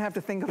because I don't have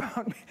to think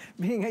about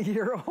being a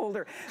year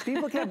older.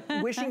 People kept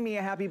wishing me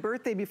a happy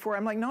birthday before.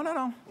 I'm like, no, no,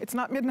 no, it's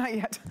not midnight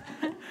yet.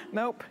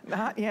 Nope,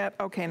 not yet.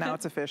 Okay, now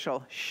it's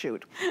official.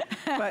 Shoot.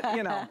 But,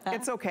 you know,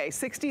 it's okay.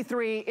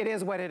 63, it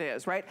is what it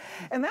is, right?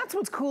 And that's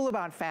what's cool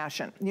about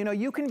fashion. You know,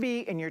 you can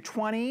be in your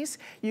 20s,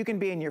 you can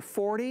be in your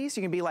 40s,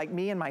 you can be like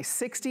me in my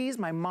 60s,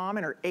 my mom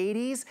in her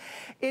 80s.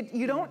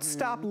 You don't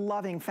stop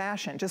loving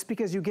fashion just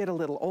because you get a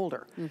little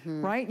older,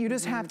 right? You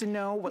just have to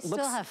know what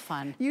looks... still have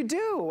fun. You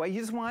do. You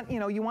just want, you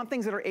know, you want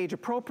things that are age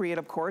appropriate,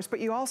 of course,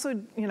 but you also,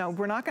 you know,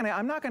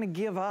 I'm not gonna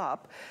give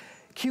up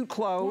cute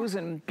clothes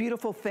and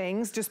beautiful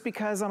things just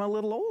because I'm a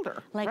little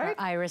older, like right?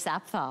 our Iris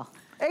Apfel.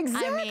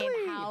 Exactly. I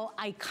mean, how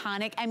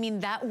iconic. I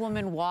mean, that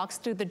woman walks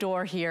through the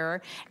door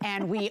here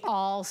and we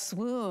all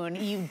swoon.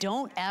 You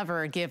don't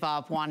ever give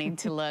up wanting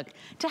to have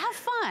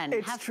fun.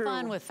 It's have true.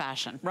 fun with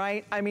fashion.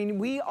 Right? I mean,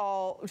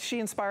 she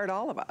inspired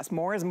all of us.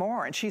 More is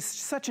more. And she's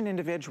such an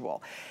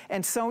individual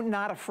and so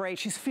not afraid.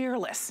 She's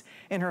fearless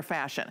in her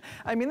fashion.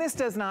 I mean, this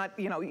does not,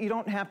 you know, you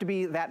don't have to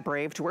be that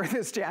brave to wear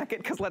this jacket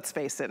because let's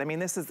face it. I mean,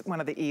 this is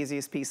one of the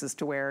easiest pieces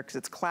to wear because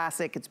it's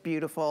classic, it's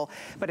beautiful,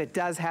 but it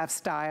does have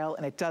style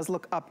and it does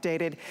look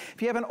updated.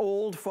 If you have an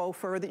old faux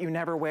fur that you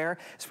never wear,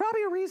 it's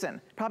probably a reason.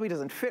 It probably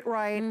doesn't fit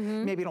right.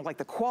 Maybe you don't like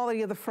the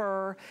quality of the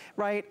fur,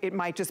 right? It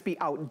might just be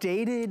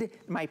outdated.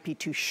 It might be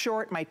too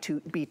short, might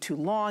be too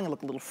long,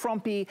 look a little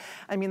frumpy.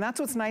 I mean, that's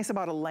what's nice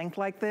about a length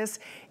like this.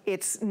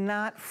 It's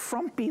not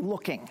frumpy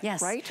looking,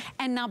 right?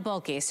 And not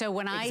bulky. So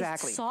when I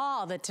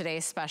saw the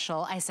Today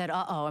Special, I said,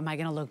 uh-oh, am I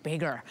gonna look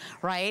bigger,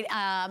 right?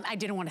 I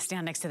didn't want to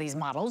stand next to these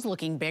models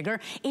looking bigger.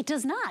 It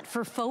does not.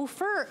 For faux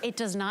fur, it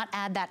does not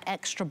add that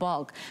extra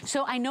bulk.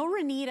 So I know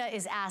Renita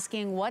is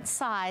asking what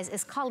size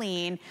is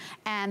Colleen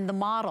and the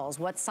models.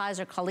 What size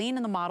are Colleen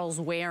and the models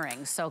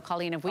wearing? So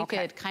Colleen, if we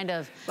could kind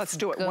of let's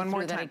do it one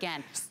more time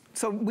again.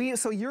 So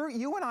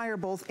you and I are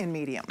both in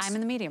mediums. I'm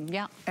in the medium,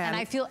 yeah. And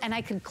I feel, and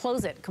I can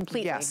close it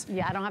completely. Yes.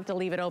 Yeah, I don't have to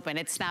leave it open.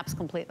 It snaps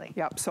completely.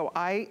 Yep, so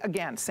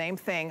again, same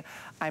thing.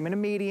 I'm in a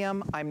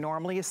medium. I'm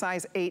normally a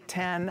size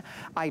 8-10.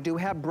 I do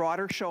have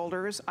broader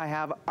shoulders.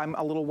 I'm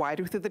a little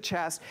wider through the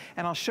chest.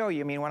 And I'll show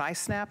you, I mean, when I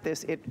snap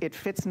this, it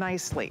fits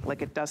nicely.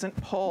 Like it doesn't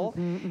pull,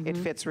 it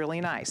fits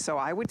really nice. So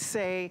I would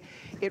say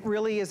it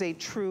really is a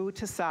true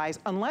to size,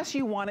 unless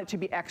you want it to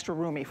be extra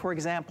roomy. For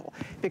example,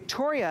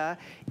 Victoria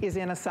is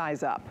in a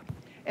size up.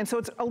 And so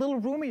it's a little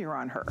roomier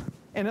on her.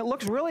 And it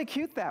looks really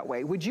cute that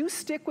way. Would you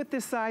stick with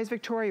this size,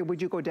 Victoria, or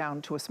would you go down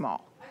to a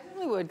small?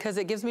 I would, because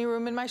it gives me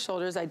room in my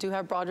shoulders. I do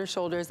have broader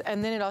shoulders,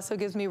 and then it also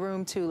gives me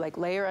room to like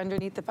layer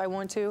underneath if I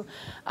want to.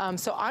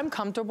 So I'm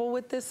comfortable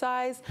with this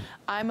size.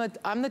 I'm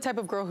the type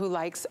of girl who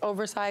likes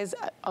oversized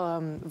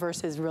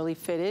versus really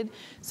fitted.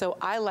 So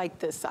I like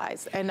this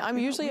size, and I'm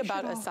usually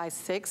about a size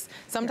 6,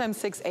 sometimes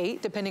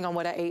 6'8", depending on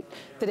what I ate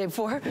the day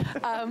before.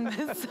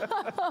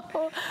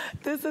 So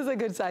this is a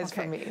good size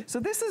for me. So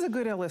this is a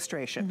good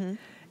illustration,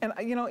 and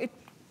you know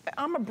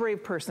I'm a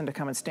brave person to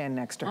come and stand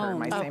next to her in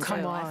my same size.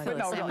 Come on. But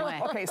no,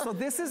 okay, so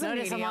this is a medium.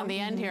 Notice I'm on the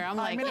end here. I'm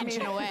like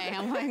inching away.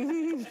 I'm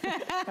like...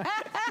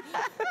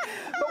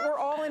 But we're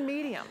all in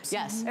mediums.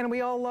 Yes. And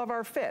we all love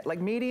our fit, like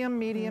medium,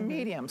 medium,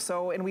 medium.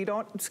 So, and we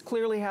don't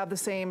clearly have the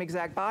same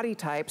exact body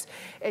types,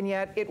 and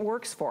yet it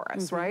works for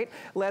us, right?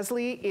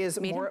 Leslie is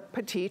more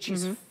petite.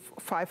 She's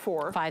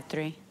 5'4".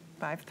 5'3".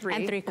 5'3".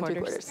 And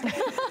 3/4.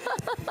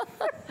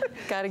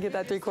 Gotta get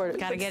that 3/4.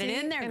 Gotta get it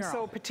in there, and girl.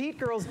 so petite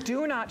girls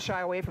do not shy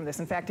away from this.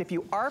 In fact, if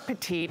you are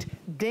petite,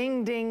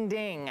 ding, ding,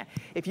 ding.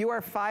 If you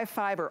are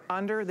 5'5" or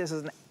under, this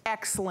is an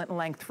excellent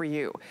length for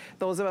you.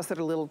 Those of us that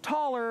are a little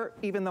taller,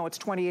 even though it's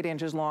 28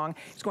 inches long,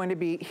 it's going to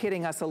be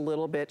hitting us a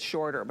little bit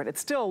shorter, but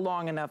it's still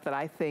long enough that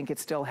I think it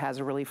still has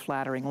a really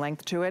flattering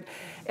length to it.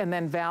 And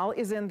then Val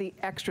is in the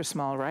extra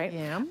small, right?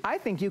 Yeah. I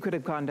think you could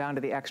have gone down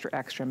to the extra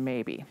extra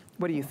maybe.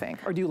 What do you think?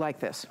 Or do you like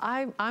this?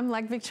 I'm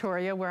like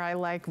Victoria, where I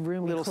like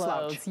roomy Little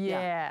clothes. slouch.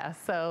 Yeah,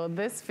 so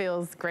this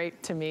feels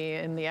great to me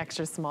in the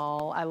extra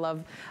small.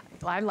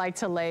 I like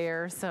to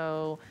layer,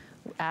 so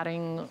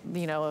adding,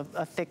 you know,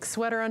 a thick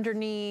sweater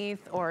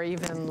underneath, or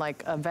even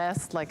like a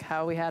vest, like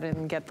how we had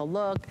in Get the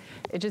Look.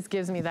 It just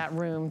gives me that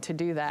room to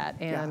do that,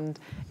 and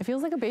it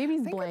feels like a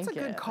baby's blanket. It's a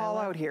good call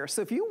out here.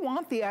 So if you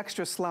want the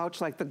extra slouch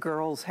like the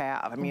girls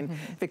have, I mean,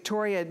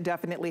 Victoria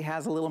definitely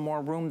has a little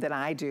more room than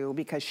I do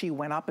because she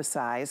went up a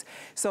size.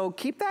 So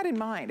keep that in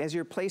mind as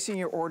you're placing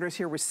your orders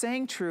here. We're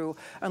saying true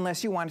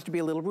unless you want it to be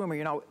a little roomer.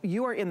 You know,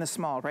 you are in the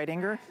small, right,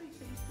 Inger?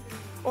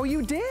 Oh,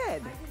 you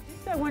did?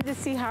 I wanted to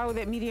see how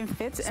that medium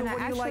fits. So and what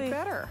do you like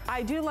better?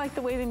 I do like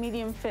the way the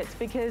medium fits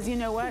because you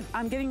know what?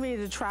 I'm getting ready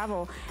to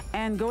travel,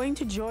 and going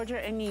to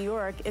Georgia and New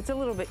York, it's a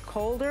little bit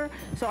colder.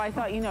 So I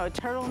thought, you know, a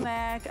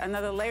turtleneck,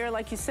 another layer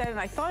like you said, and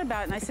I thought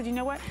about it and I said, you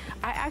know what?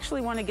 I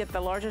actually want to get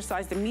the larger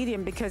size, the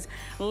medium, because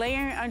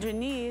layering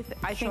underneath,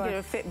 I think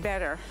it'll fit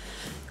better.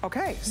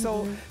 Okay,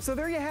 so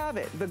there you have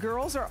it. The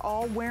girls are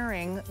all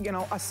wearing, you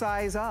know, a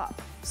size up.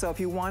 So if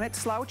you want it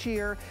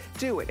slouchier,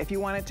 do it. If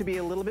you want it to be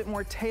a little bit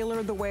more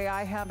tailored the way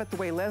I have it, the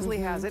way Leslie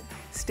has it,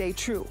 stay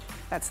true.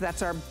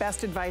 That's our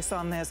best advice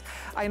on this.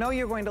 I know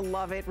you're going to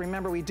love it.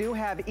 Remember, we do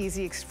have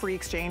easy free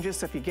exchanges,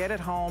 so if you get it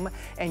home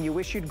and you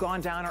wish you'd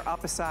gone down or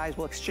up a size,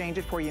 we'll exchange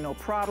it for you, no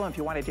problem. If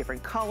you want a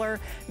different color,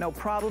 no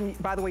problem.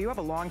 By the way, you have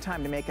a long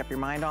time to make up your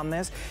mind on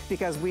this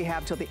because we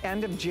have till the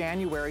end of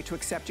January to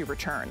accept your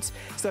returns.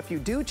 So if you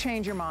do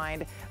change your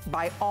mind,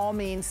 by all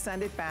means,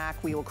 send it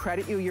back. We will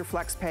credit you your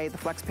flex pay. The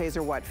flex pays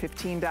are what,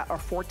 $15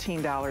 or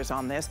 $14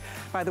 on this.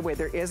 By the way,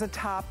 there is a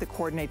top that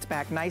coordinates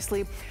back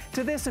nicely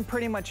to this and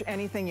pretty much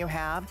anything you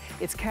have.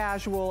 It's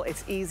casual,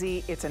 it's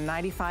easy, it's a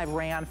 95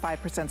 rayon, 5%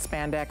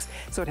 spandex,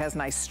 so it has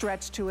nice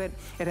stretch to it.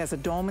 It has a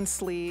dolman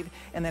sleeve,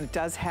 and then it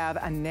does have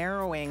a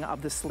narrowing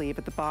of the sleeve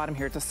at the bottom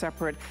here. It's a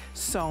separate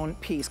sewn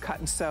piece, cut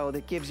and sew,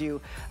 that gives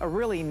you a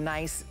really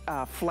nice,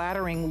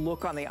 flattering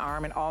look on the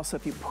arm, and also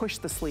if you push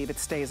the sleeve, it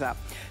stays up.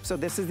 So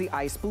this is the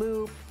ice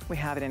blue. We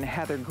have it in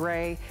heather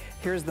gray.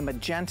 Here's the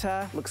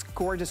magenta. Looks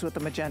gorgeous with the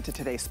magenta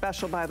today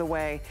special, by the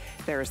way.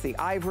 There's the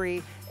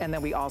ivory, and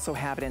then we also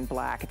have it in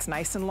black. It's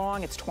nice and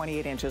long. It's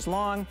 28 inches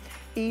long.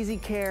 Easy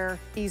care,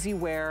 easy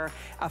wear,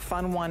 a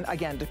fun one,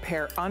 again, to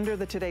pair under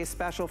the today's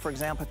special. For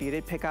example, if you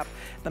did pick up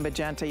the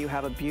magenta, you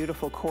have a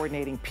beautiful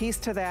coordinating piece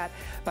to that,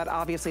 but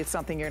obviously it's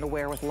something you're gonna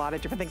wear with a lot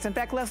of different things. In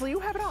fact, Leslie, you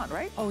have it on,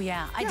 right? Oh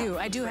yeah,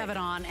 I do have it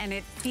on, and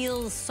it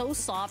feels so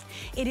soft.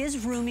 It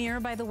is roomier,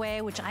 by the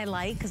way, which I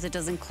like because it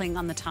doesn't cling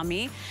on the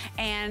tummy,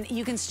 and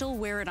you can still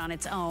wear it on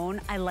its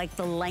own. I like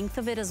the length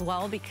of it as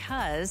well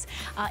because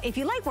if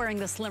you like wearing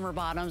the slimmer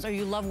bottoms, or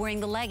you love wearing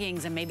the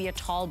leggings and maybe a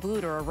tall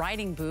boot or a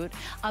riding boot,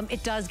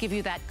 it does give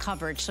you that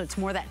coverage, so it's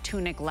more that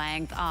tunic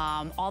length.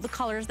 All the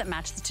colors that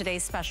match the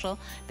today's special,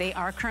 they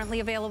are currently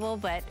available,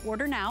 but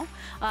order now.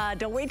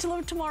 Don't wait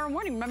till tomorrow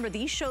morning. Remember,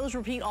 these shows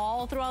repeat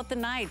all throughout the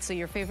night, so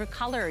your favorite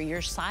color,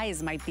 your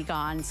size might be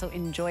gone, so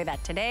enjoy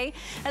that today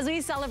as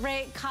we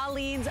celebrate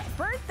Colleen's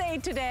birthday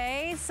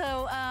today.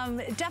 So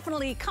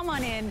definitely come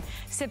on in,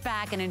 sit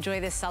back and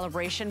enjoy this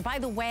celebration. By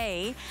the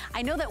way,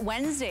 I know that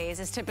Wednesdays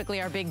is typically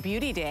our big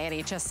beauty day at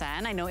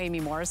HSN. I know Amy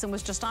Morrison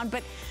was just on,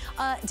 but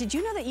did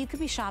you know that you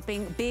could be shopping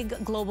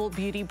big global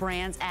beauty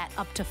brands at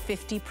up to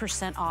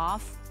 50%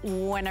 off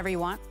whenever you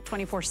want,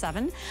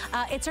 24/7.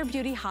 It's our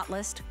beauty hot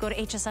list. Go to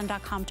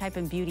hsn.com, type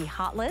in beauty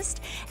hot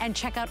list, and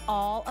check out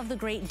all of the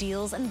great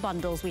deals and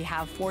bundles we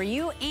have for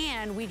you.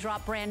 And we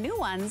drop brand new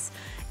ones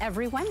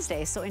every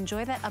Wednesday. So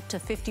enjoy that up to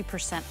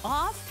 50%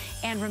 off.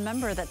 And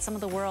remember that some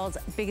of the world's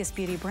biggest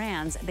beauty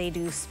brands, they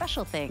do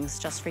special things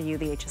just for you,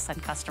 the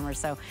HSN customers.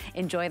 So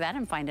enjoy that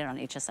and find it on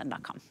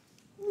hsn.com.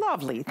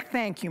 Lovely.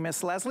 Thank you,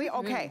 Miss Leslie.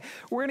 Okay,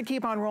 we're going to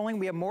keep on rolling.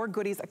 We have more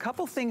goodies. A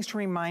couple things to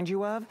remind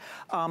you of.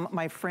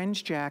 My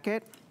fringe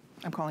jacket.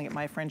 I'm calling it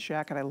my fringe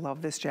jacket. I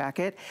love this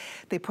jacket.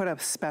 They put a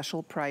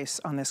special price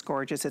on this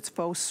gorgeous. It's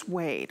faux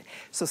suede.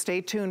 So stay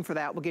tuned for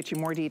that. We'll get you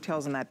more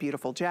details on that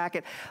beautiful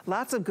jacket.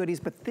 Lots of goodies,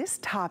 but this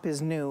top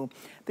is new.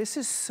 This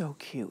is so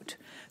cute.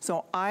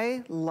 So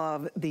I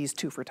love these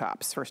two for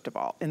tops, first of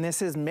all. And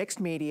this is mixed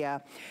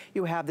media.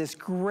 You have this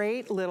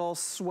great little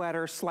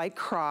sweater, slight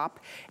crop,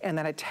 and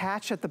then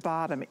attached at the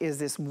bottom is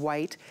this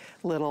white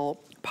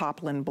little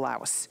poplin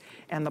blouse.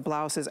 And the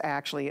blouse is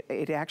actually,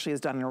 it actually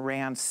is done in a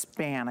rayon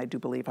span, I do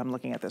believe. I'm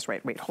looking at this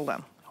right. Wait, hold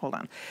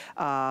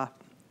on.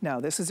 No,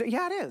 this is,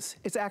 yeah, it is.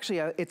 It's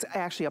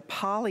actually a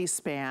poly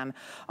span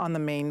on the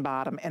main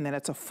bottom, and then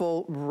it's a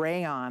full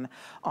rayon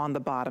on the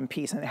bottom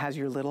piece, and it has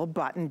your little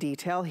button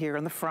detail here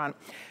in the front.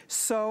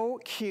 So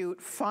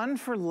cute, fun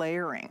for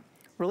layering.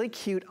 Really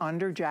cute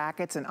under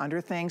jackets and under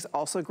things,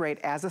 also great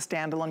as a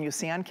standalone. You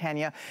see on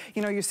Kenya,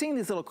 you know, you're seeing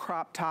these little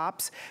crop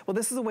tops. Well,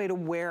 this is a way to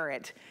wear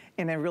it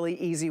in a really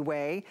easy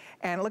way.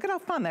 And look at how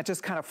fun that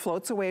just kind of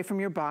floats away from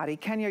your body.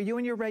 Kenya, are you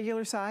in your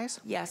regular size?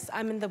 Yes,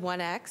 I'm in the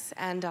 1X,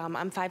 and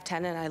I'm 5'10",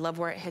 and I love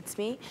where it hits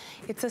me.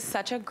 It's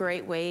such a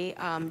great way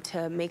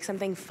to make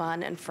something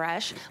fun and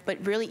fresh, but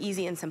really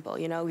easy and simple.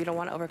 You know, you don't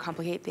want to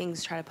overcomplicate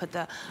things. Try to put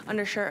the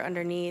undershirt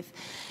underneath,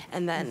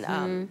 and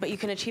then, but you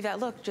can achieve that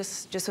look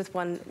just with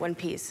one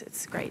piece.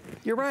 It's great.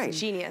 You're right. It's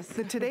genius.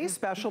 The Today's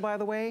Special, by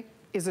the way,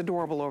 is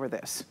adorable over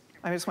this.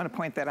 I just want to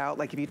point that out.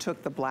 Like if you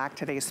took the black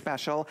Today's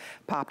Special,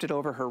 popped it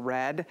over her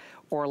red,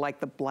 or like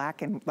the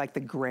black and like the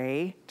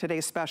gray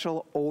Today's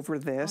Special over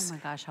this. Oh my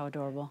gosh, how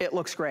adorable. It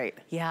looks great.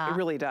 Yeah. It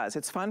really does.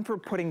 It's fun for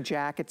putting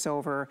jackets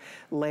over,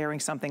 layering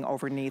something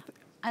underneath.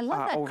 I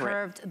love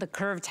that the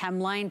curved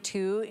hemline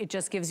too. It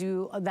just gives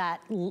you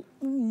that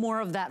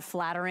more of that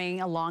flattering,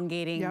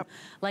 elongating. Yep.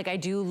 Like I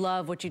do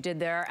love what you did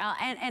there,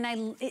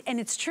 and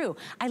it's true.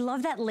 I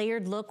love that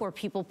layered look where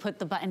people put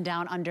the button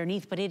down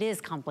underneath, but it is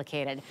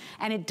complicated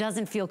and it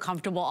doesn't feel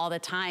comfortable all the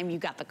time. You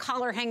got the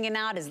collar hanging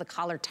out. Is the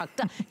collar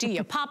tucked up? Do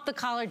you pop the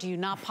collar? Do you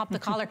not pop the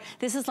collar?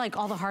 This is like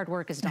all the hard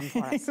work is done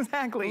for us.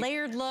 Exactly.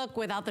 Layered look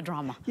without the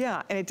drama.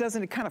 Yeah, and it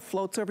doesn't. It kind of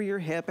floats over your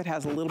hip. It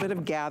has a little bit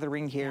of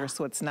gathering here,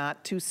 so it's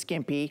not too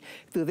skimpy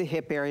through the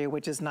hip area,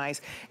 which is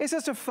nice. It's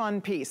just a fun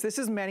piece. This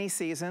is many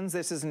seasons.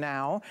 This is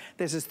now.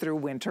 This is through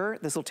winter.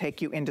 This will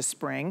take you into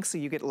spring, so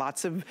you get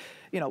lots of,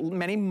 you know,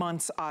 many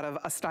months out of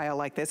a style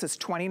like this. It's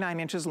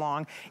 29 inches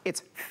long.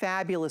 It's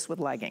fabulous with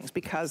leggings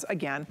because,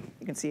 again,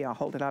 you can see I'll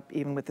hold it up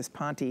even with this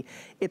ponte.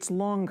 It's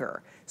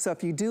longer. So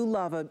if you do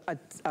love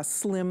a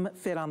slim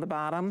fit on the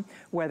bottom,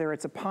 whether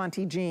it's a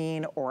ponte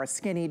jean or a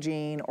skinny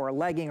jean or a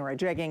legging or a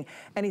jegging,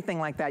 anything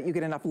like that, you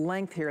get enough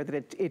length here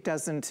that it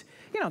doesn't,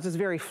 you know, it's just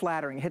very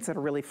flattering. It hits at a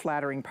really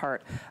flattering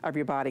part of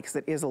your body because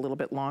it is a little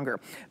bit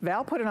longer.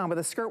 Val put it on with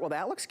a skirt. Well,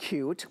 that looks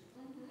cute.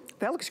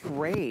 That looks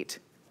great.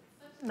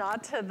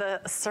 Nod to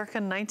the circa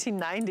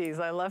 1990s.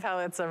 I love how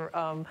it's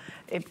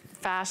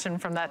fashion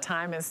from that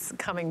time is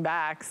coming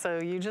back. So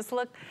you just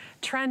look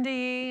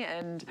trendy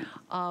and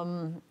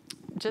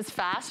just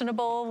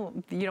fashionable.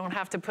 You don't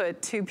have to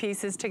put two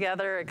pieces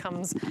together. It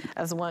comes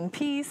as one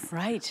piece.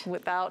 Right.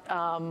 Without,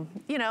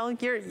 you know,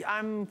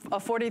 I'm a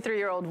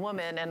 43-year-old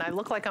woman and I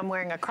look like I'm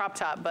wearing a crop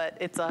top, but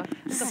it's a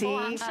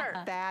full-on shirt.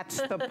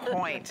 That's the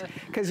point.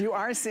 Because you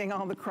are seeing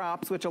all the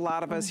crops, which a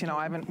lot of us, you know,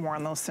 I haven't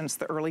worn those since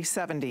the early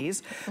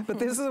 70s. But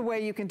this is a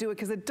way you can do it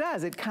because it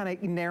does. It kind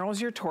of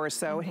narrows your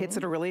torso. It hits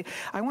it a really,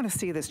 I want to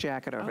see this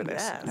jacket over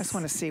this. Yes. I just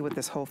want to see what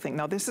this whole thing,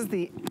 now this is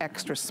the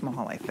extra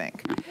small, I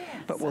think.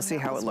 But we'll see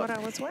how it looks. What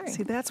I was wearing.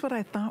 See, that's what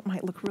I thought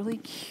might look really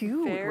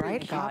cute,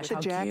 right? Pop the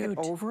jacket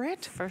over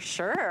it. For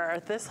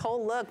sure. This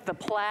whole look, the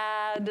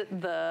plaid,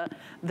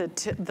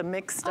 the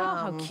mixed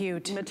how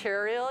cute.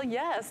 material,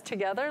 yes,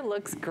 together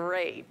looks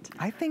great.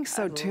 I think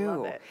so too.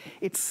 Love it.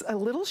 It's a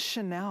little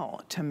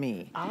Chanel to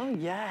me. Oh,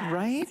 yes.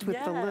 Right?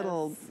 With the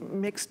little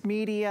mixed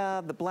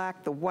media, the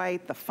black, the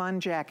white, the fun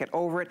jacket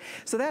over it.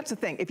 So that's the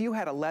thing. If you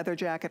had a leather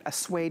jacket, a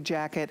suede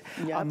jacket,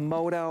 a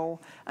moto,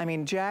 I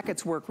mean,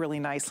 jackets work really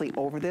nicely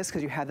over this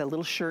because you have the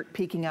little shirt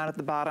peeking out at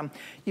the bottom.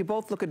 You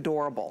both look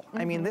adorable.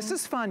 I mean, this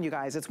is fun, you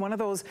guys. It's one of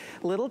those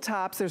little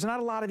tops. There's not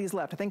a lot of these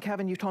left. I think,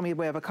 Kevin, you told me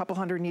we have a couple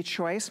hundred in each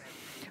choice.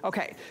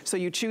 Okay, so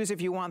you choose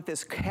if you want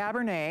this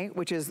Cabernet,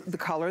 which is the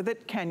color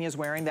that Kenya's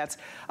wearing. That's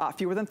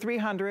fewer than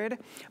 300.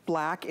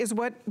 Black is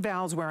what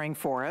Val's wearing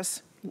for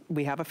us.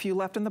 We have a few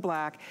left in the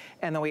black,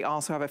 and then we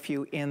also have a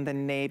few in the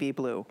navy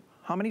blue.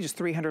 How many? Just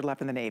 300 left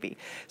in the navy.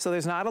 So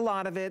there's not a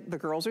lot of it. The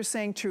girls are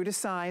saying true to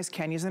size.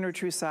 Kenya's in her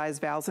true size.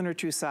 Val's in her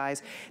true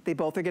size. They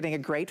both are getting a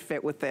great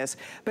fit with this.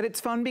 But it's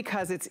fun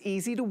because it's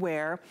easy to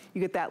wear.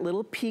 You get that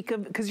little peek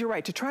of, because you're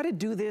right, to try to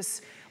do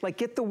this, like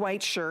get the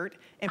white shirt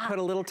and put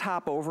a little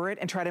top over it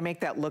and try to make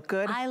that look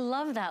good. I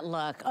love that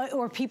look.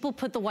 Or people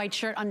put the white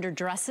shirt under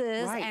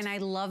dresses, and I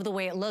love the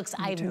way it looks.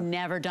 I've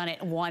never done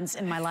it once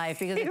in my life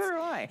because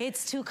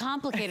it's too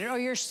complicated. Or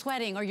you're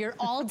sweating, or you're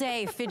all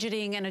day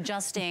fidgeting and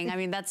adjusting. I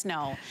mean, that's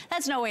no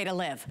way to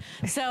live.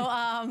 So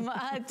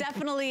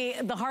definitely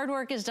the hard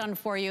work is done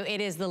for you.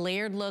 It is the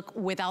layered look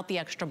without the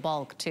extra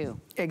bulk too.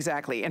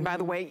 Exactly. And by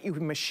the way, you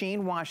can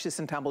machine wash this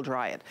and tumble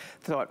dry it.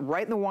 Throw it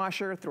right in the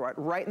washer, throw it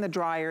right in the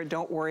dryer.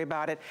 Don't worry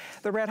about it.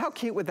 The red, how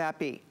cute would that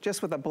be?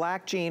 Just with a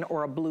black jean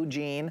or a blue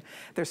jean.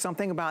 There's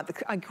something about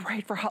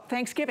great for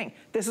Thanksgiving.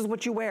 This is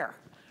what you wear.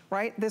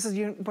 Right? This is,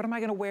 what am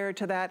I gonna wear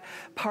to that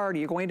party?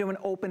 You're going to an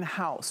open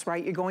house,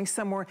 right? You're going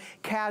somewhere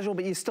casual,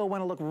 but you still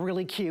wanna look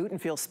really cute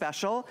and feel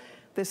special.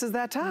 This is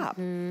that top.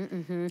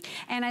 And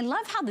I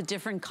love how the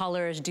different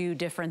colors do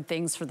different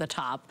things for the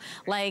top.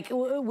 Like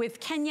with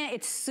Kenya,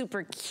 it's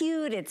super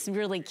cute. It's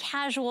really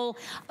casual.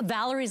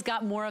 Valerie's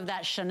got more of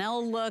that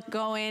Chanel look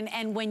going.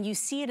 And when you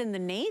see it in the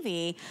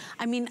navy,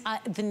 I mean,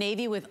 the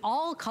navy with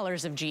all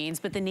colors of jeans,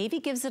 but the navy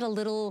gives it a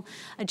little,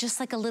 just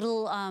like a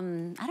little,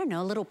 I don't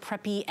know, a little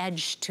preppy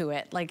edge to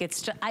it. Like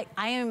it's just, I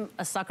am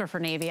a sucker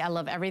for navy. I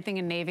love everything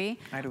in navy.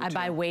 I do I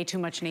buy way too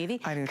much navy.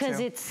 I do too. Because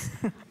it's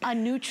a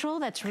neutral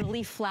that's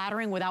really flattering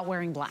flattering without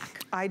wearing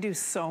black. I do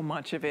so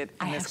much of it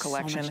in this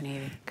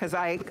collection because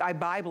I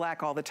buy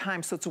black all the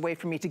time, so it's a way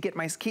for me to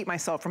keep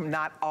myself from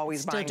not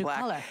always buying black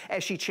color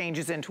as she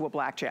changes into a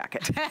black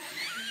jacket.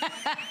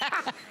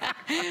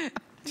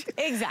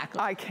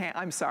 Exactly. I can't,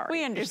 I'm sorry.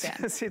 We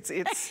understand.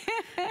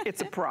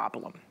 It's a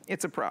problem.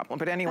 It's a problem.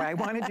 But anyway, I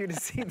wanted you to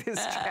see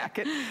this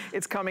jacket.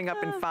 It's coming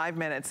up in 5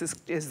 minutes. This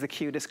is the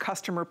cutest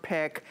customer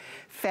pick.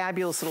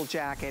 Fabulous little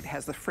jacket.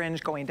 Has the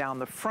fringe going down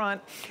the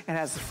front. It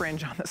has the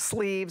fringe on the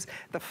sleeves.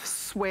 The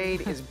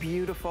suede is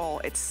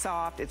beautiful. It's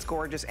soft. It's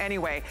gorgeous.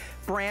 Anyway,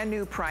 brand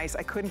new price.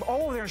 I couldn't,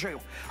 oh, there's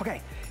you.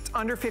 Okay.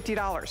 Under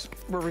 $50.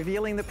 We're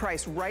revealing the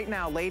price right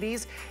now.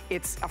 Ladies,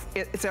 it's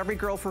every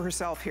girl for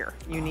herself here.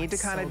 You need to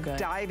kind of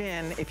dive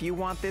in. If you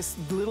want this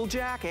little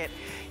jacket,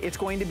 it's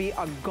going to be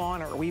a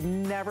goner. We've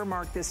never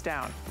marked this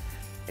down.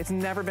 It's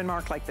never been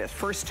marked like this.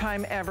 First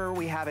time ever.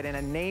 We have it in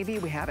a navy,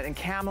 we have it in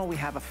camel, we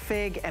have a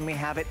fig, and we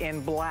have it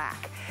in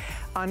black.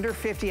 Under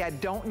 50, I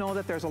don't know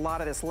that there's a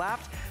lot of this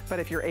left, but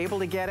if you're able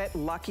to get it,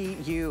 lucky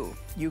you.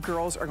 You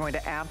girls are going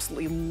to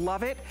absolutely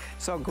love it,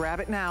 so grab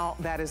it now.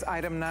 That is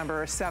item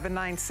number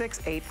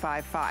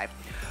 796855.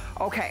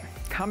 Okay,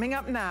 coming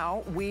up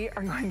now, we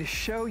are going to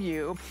show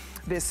you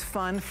this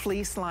fun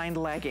fleece-lined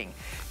legging.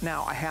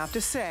 Now, I have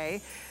to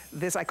say,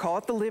 this, I call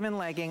it the live-in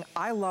legging.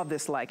 I love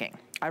this legging.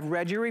 I've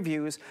read your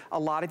reviews. A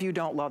lot of you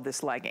don't love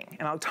this legging.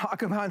 And I'll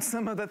talk about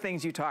some of the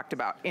things you talked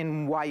about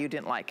and why you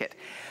didn't like it.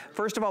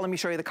 First of all, let me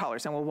show you the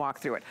colors and we'll walk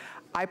through it.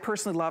 I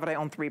personally love it. I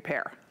own 3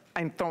 pair.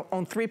 I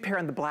own 3 pair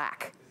in the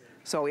black.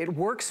 So it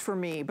works for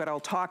me, but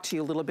I'll talk to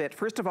you a little bit.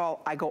 First of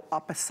all, I go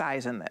up a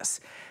size in this.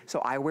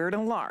 So I wear it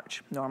in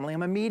large. Normally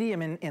I'm a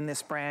medium in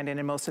this brand and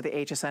in most of the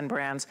HSN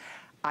brands.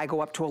 I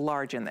go up to a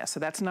large in this. So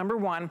that's number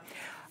 1.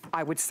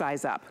 I would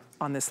size up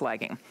on this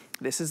legging.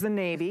 This is the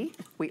navy.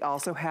 We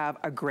also have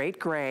a great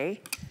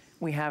gray.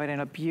 We have it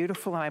in a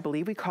beautiful, and I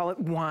believe we call it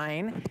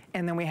wine,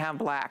 and then we have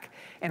black.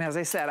 And as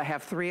I said, I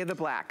have 3 of the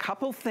black.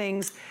 Couple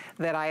things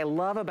that I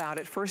love about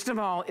it. First of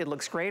all, it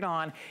looks great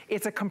on.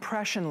 It's a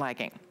compression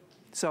legging.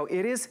 So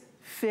it is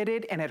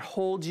fitted and it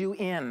holds you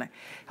in.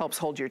 Helps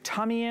hold your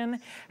tummy in,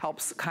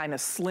 helps kind of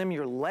slim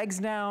your legs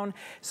down.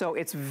 So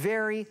it's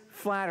very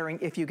flattering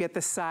if you get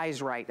the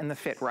size right and the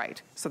fit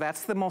right. So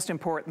that's the most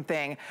important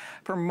thing.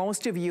 For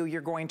most of you, you're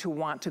going to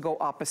want to go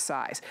up a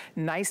size.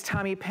 Nice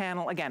tummy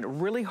panel, again, it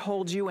really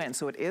holds you in.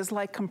 So it is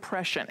like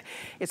compression.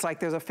 It's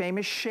like there's a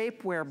famous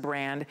shapewear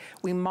brand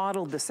we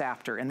modeled this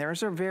after, and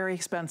theirs are very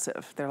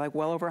expensive. They're like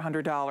well over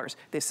 $100.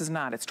 This is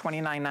not, it's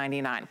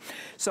 $29.99.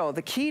 So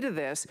the key to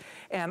this,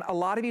 and a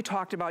lot of you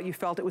talked about you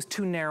felt it was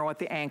too narrow at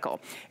the ankle.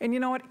 And you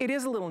know what, it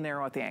is a little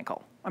narrow at the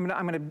ankle. I'm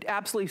gonna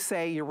absolutely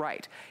say you're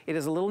right. It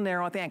is a little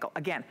narrow at the ankle.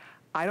 Again,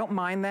 I don't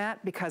mind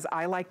that because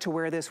I like to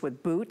wear this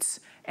with boots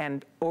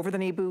and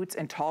over-the-knee boots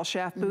and tall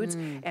shaft boots,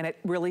 and it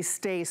really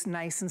stays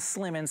nice and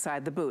slim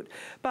inside the boot.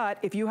 But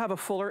if you have a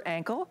fuller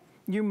ankle,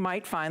 you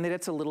might find that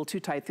it's a little too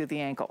tight through the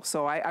ankle.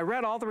 So I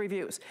read all the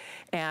reviews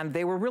and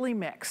they were really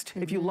mixed.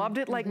 If you loved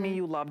it like me,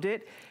 you loved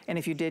it. And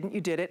if you didn't,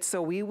 you did it.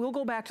 So we will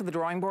go back to the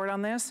drawing board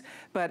on this.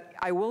 But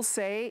I will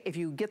say, if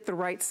you get the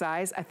right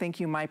size, I think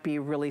you might be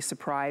really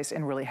surprised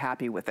and really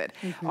happy with it.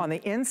 On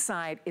the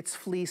inside, it's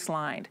fleece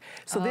lined.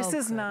 So this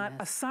is not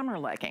a summer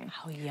legging.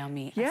 How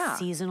yummy, yeah. A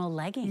seasonal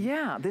legging.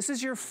 Yeah, this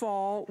is your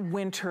fall,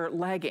 winter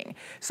legging.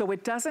 So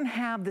it doesn't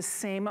have the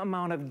same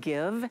amount of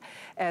give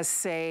as,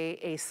 say,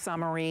 a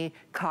summery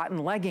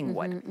cotton legging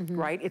would,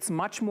 right? It's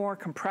much more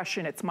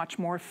compression, it's much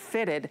more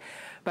fitted,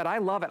 but I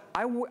love it.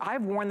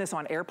 I've worn this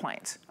on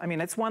airplanes. I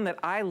mean, it's one that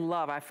I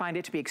love. I find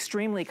it to be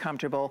extremely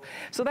comfortable.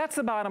 So that's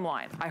the bottom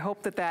line. I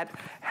hope that that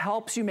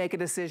helps you make a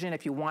decision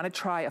if you want to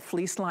try a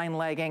fleece line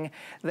legging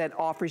that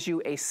offers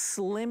you a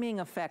slimming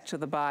effect to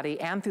the body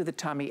and through the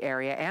tummy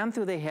area and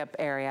through the hip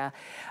area.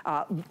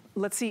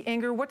 Let's see,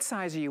 Inger, what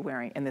size are you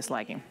wearing in this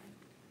legging?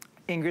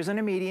 Inger's in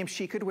a medium.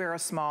 She could wear a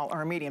small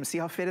or a medium. See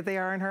how fitted they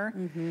are in her?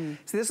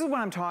 So this is what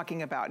I'm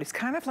talking about. It's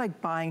kind of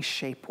like buying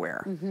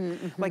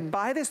shapewear. Like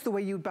buy this the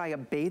way you'd buy a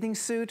bathing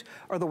suit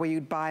or the way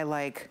you'd buy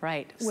like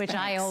Spanx. Which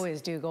I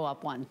always do go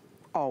up one.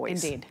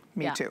 Always. Indeed.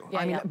 Me too.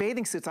 I mean,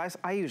 bathing suits,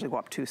 I usually go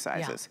up 2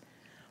 sizes.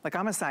 Like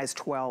I'm a size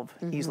 12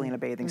 easily in a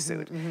bathing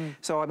suit.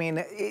 So I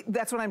mean,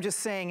 that's what I'm just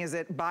saying is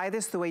that buy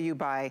this the way you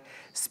buy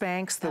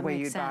Spanx, the way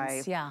you'd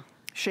buy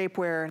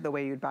shapewear, the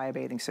way you'd buy a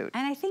bathing suit.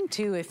 And I think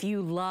too, if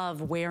you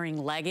love wearing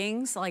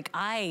leggings, like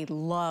I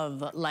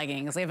love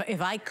leggings.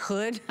 If I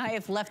could,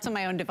 if left to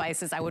my own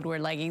devices, I would wear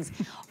leggings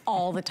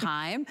all the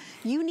time.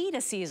 You need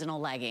a seasonal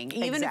legging.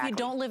 Even if you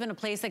don't live in a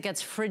place that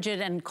gets frigid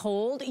and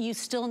cold, you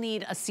still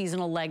need a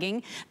seasonal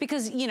legging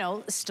because, you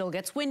know, still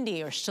gets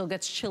windy or still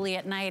gets chilly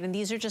at night. And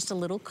these are just a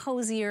little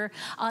cozier.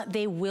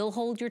 They will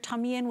hold your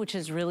tummy in, which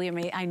is really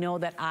amazing. I know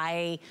that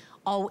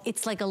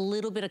it's like a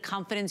little bit of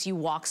confidence. You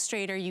walk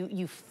straighter,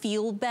 you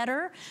feel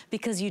better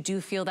because you do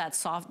feel that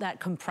soft, that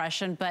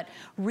compression, but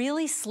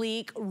really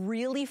sleek,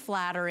 really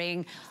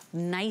flattering,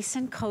 nice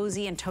and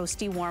cozy and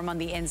toasty warm on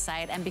the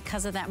inside. And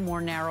because of that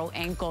more narrow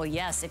ankle,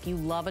 yes, if you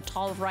love a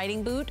tall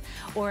riding boot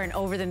or an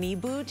over the knee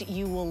boot,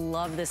 you will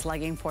love this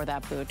legging for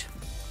that boot.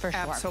 For sure.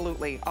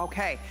 Absolutely.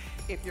 Okay.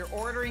 If you're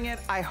ordering it,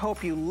 I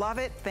hope you love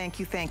it. Thank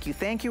you, thank you,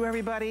 thank you,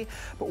 everybody.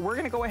 But we're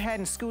gonna go ahead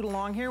and scoot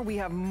along here. We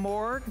have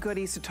more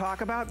goodies to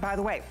talk about. By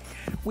the way,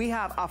 we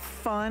have a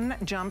fun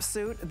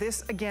jumpsuit.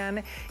 This,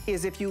 again,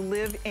 is if you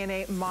live in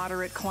a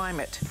moderate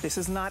climate. This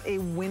is not a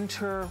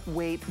winter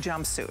weight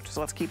jumpsuit, so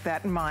let's keep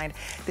that in mind.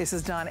 This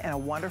is done in a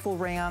wonderful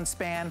rayon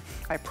span.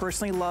 I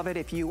personally love it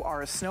if you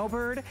are a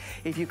snowbird.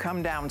 If you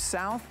come down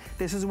south,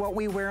 this is what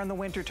we wear in the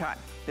wintertime.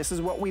 This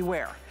is what we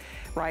wear,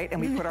 right? And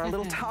we put our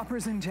little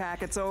toppers and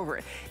jackets over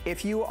it.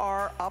 If you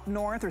are up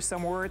north or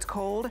somewhere where it's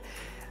cold,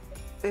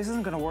 this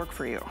isn't gonna work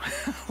for you.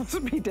 Let's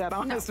be dead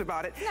honest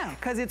about it. No.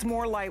 Because it's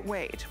more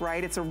lightweight,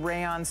 right? It's a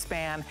rayon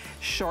span,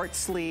 short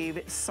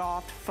sleeve,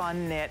 soft,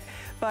 fun knit.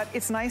 But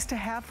it's nice to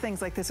have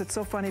things like this. It's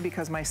so funny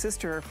because my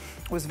sister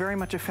was very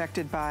much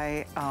affected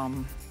by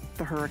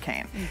the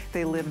hurricane.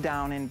 They live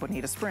down in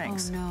Bonita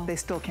Springs. Oh, no. They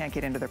still can't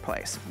get into their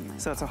place. Oh,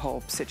 so it's a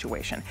whole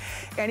situation.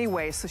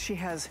 Anyway, so she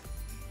has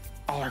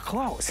all her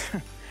clothes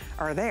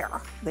are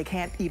there. They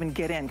can't even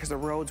get in because the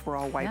roads were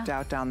all wiped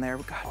out down there.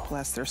 God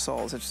bless their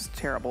souls. It's just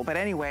terrible. But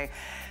anyway,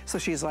 so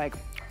she's like,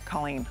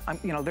 Colleen,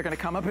 you know, they're gonna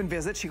come up and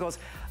visit. She goes,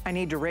 I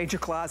need to raid your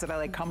closet. I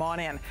like, come on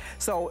in.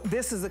 So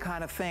this is the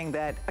kind of thing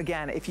that,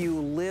 again, if you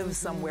live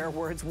somewhere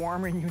where it's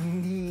warmer and you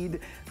need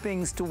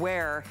things to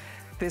wear,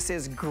 this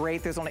is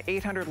great. There's only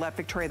 800 left,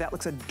 Victoria. That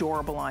looks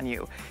adorable on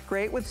you.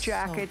 Great with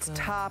jackets,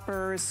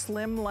 toppers,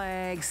 slim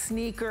legs,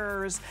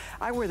 sneakers.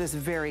 I wear this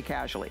very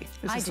casually.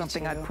 This is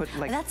something I'd put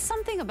like... That's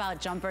something about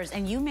jumpers,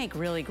 and you make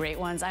really great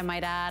ones, I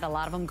might add. A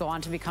lot of them go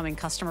on to becoming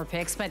customer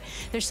picks, but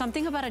there's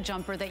something about a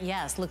jumper that,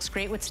 yes, looks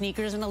great with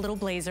sneakers and a little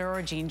blazer or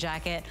a jean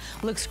jacket.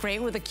 Looks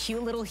great with a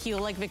cute little heel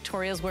like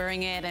Victoria's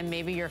wearing it and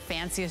maybe your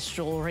fanciest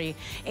jewelry.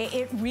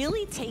 It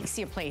really takes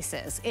you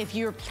places. If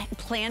you're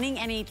planning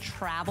any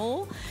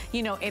travel,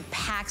 you know, it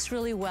packs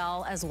really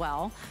well as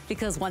well,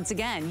 because once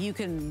again, you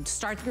can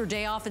start your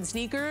day off in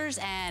sneakers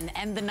and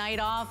end the night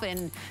off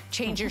and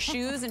change your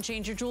shoes and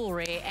change your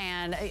jewelry.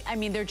 And I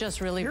mean, they're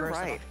just really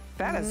versatile. You're right.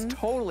 That is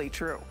totally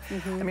true.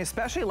 I mean,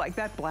 especially like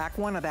that black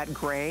one or that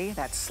gray,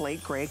 that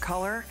slate gray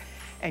color.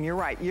 And you're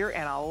right, you're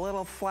in a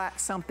little flat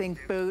something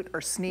boot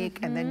or sneak,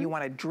 and then you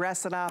want to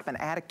dress it up and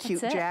add a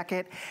cute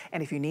jacket.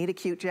 And if you need a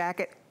cute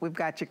jacket, we've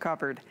got you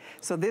covered.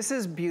 So this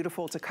is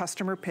beautiful. It's a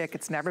customer pick.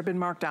 It's never been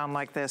marked down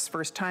like this.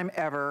 First time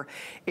ever.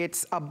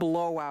 It's a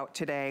blowout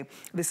today.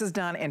 This is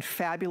done in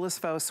fabulous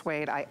faux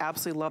suede. I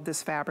absolutely love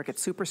this fabric.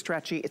 It's super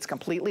stretchy. It's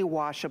completely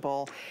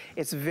washable.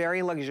 It's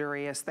very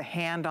luxurious. The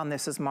hand on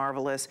this is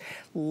marvelous.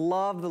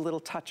 Love the little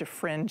touch of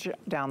fringe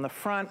down the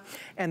front.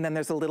 And then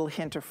there's a little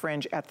hint of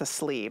fringe at the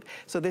sleeve.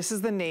 So this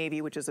is the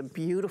navy, which is a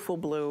beautiful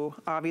blue,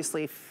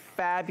 obviously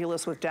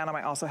fabulous with denim.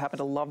 I also happen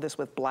to love this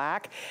with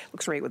black.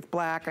 Looks great with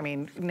black. I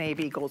mean,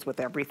 navy goes with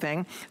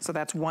everything. So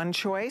that's one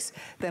choice.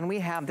 Then we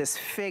have this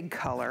fig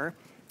color,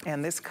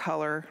 and this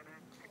color,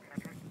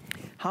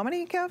 how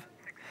many, Kev?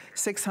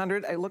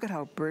 600. Look at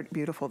how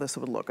beautiful this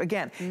would look.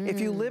 Again, if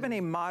you live in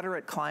a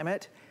moderate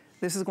climate,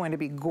 this is going to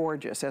be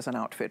gorgeous as an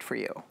outfit for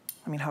you.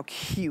 I mean, how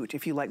cute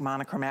if you like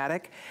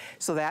monochromatic.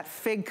 So that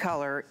fig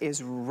color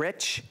is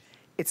rich.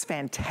 It's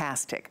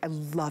fantastic. I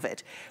love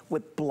it.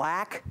 With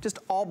black, just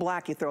all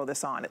black, you throw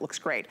this on. It looks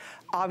great.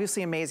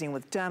 Obviously amazing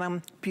with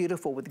denim,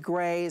 beautiful with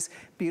grays,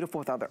 beautiful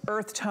with other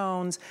earth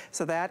tones.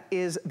 So that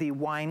is the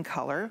wine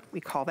color.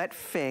 We call that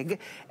fig.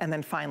 And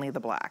then finally the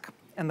black.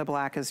 And the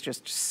black is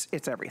just,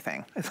 it's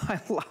everything. I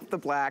love the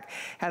black.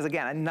 Has,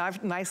 again,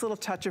 a nice little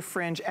touch of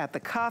fringe at the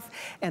cuff,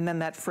 and then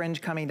that fringe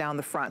coming down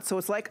the front. So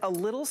it's like a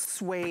little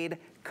suede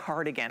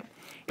cardigan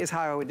is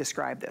how I would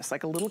describe this.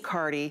 Like a little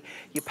cardi,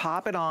 you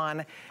pop it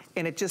on,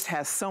 and it just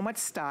has so much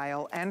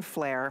style and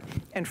flair,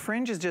 and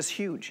fringe is just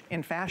huge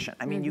in fashion.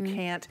 I mean, you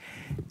can't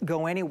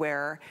go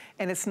anywhere,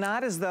 and it's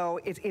not as though,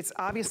 it's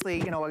obviously,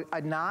 you know,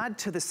 a nod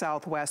to the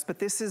Southwest, but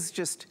this is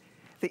just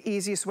the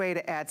easiest way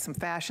to add some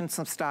fashion,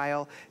 some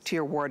style to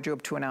your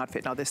wardrobe, to an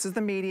outfit. Now this is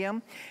the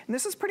medium, and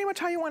this is pretty much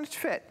how you want it to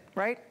fit,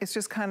 right? It's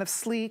just kind of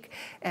sleek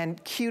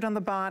and cute on the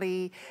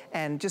body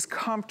and just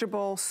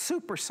comfortable,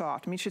 super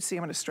soft. I mean, you should see,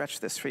 I'm gonna stretch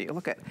this for you.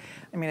 Look at,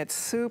 I mean, it's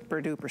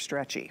super duper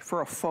stretchy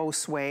for a faux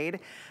suede.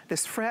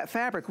 This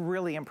fabric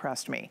really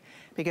impressed me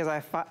because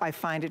I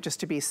find it just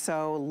to be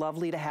so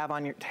lovely to have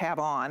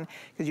on,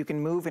 because you can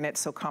move in it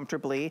so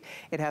comfortably.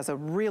 It has a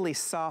really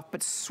soft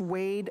but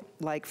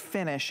suede-like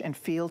finish and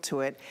feel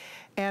to it.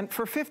 And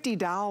for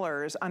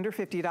 $50, under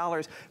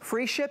 $50,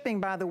 free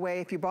shipping, by the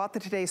way, if you bought the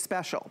Today's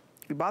Special.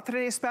 If you bought the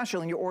Today's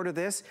Special and you order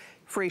this,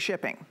 free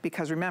shipping.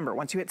 Because remember,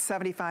 once you hit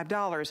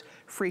 $75,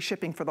 free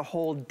shipping for the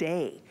whole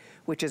day,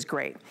 which is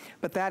great.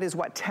 But that is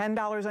what,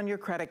 $10 on your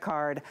credit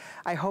card.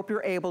 I hope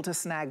you're able to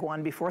snag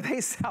one before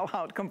they sell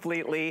out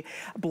completely.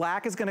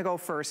 Black is gonna go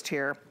first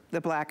here.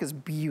 The black is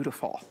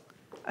beautiful.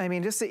 I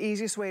mean, just the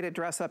easiest way to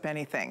dress up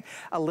anything.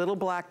 A little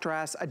black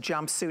dress, a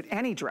jumpsuit,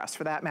 any dress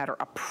for that matter,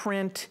 a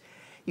print.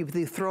 You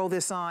throw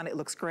this on, it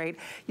looks great.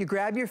 You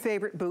grab your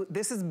favorite boot.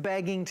 This is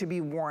begging to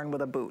be worn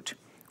with a boot,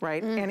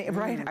 right? And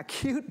right, a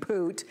cute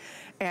boot,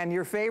 and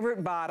your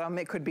favorite bottom.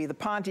 It could be the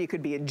ponte, it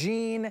could be a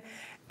jean,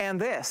 and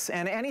this,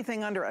 and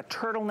anything under a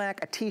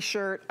turtleneck, a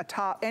t-shirt, a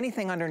top,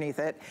 anything underneath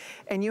it,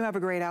 and you have a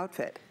great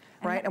outfit,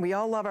 right? And we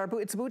all love our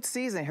boots. It's boot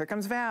season. Here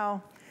comes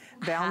Val.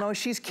 Val knows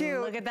she's cute.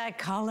 Look at that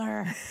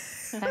color.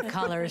 That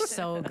color is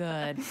so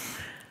good.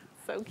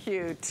 So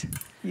cute.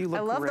 You look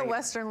I love great. the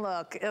Western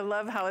look. I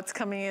love how it's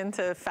coming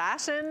into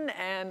fashion,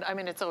 and I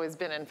mean, it's always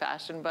been in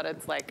fashion, but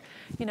it's like,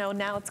 you know,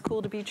 now it's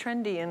cool to be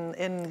trendy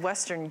in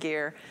Western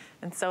gear.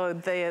 And so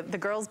the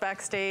girls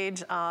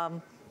backstage,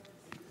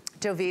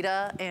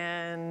 Jovita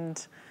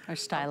and our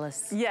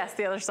stylist. Yes,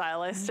 the other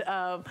stylist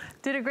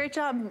did a great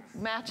job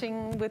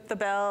matching with the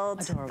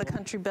belt, the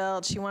country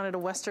belt. She wanted a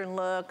Western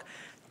look,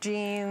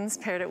 jeans,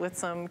 paired it with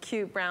some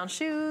cute brown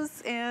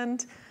shoes,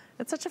 and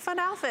it's such a fun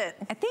outfit.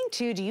 I think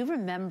too, do you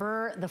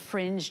remember the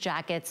fringe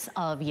jackets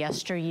of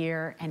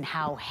yesteryear and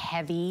how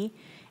heavy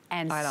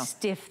and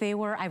stiff they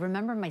were? I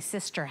remember my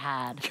sister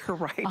had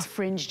a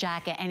fringe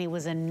jacket and it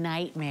was a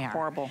nightmare.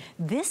 Horrible.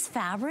 This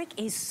fabric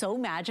is so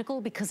magical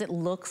because it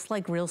looks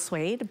like real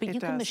suede, but you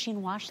can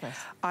machine wash this.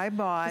 I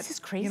bought, this is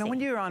crazy. You know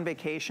when you're on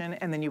vacation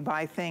and then you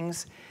buy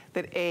things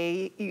that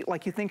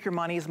like you think your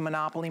money is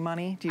Monopoly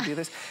money? Do you do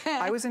this?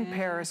 I was in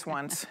Paris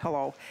once,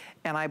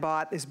 and I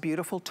bought this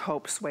beautiful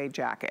taupe suede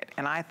jacket,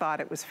 and I thought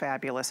it was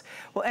fabulous.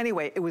 Well,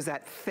 anyway, it was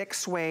that thick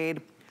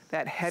suede,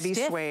 that heavy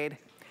suede,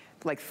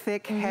 like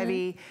thick,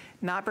 heavy,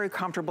 not very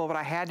comfortable, but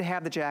I had to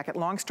have the jacket.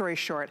 Long story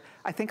short,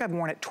 I think I've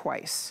worn it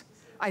twice.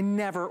 I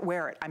never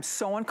wear it. I'm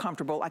so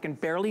uncomfortable. I can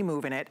barely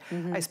move in it.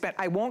 I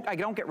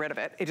don't get rid of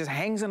it. It just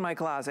hangs in my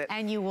closet.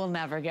 And you will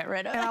never get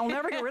rid of it. And I'll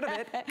never get rid of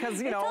it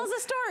because, you know. It tells a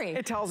story.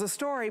 It tells a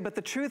story, but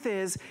the truth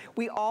is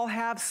we all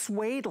have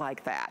suede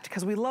like that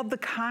because we love the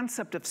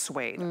concept of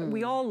suede.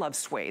 We all love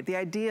suede, the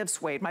idea of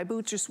suede. My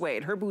boots are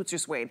suede, her boots are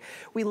suede.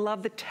 We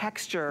love the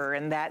texture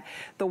and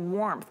the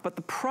warmth, but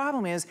the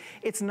problem is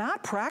it's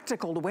not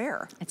practical to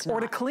wear or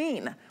to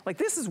clean. Like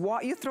this is,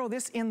 you throw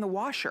this in the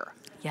washer.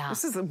 Yeah.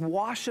 This is a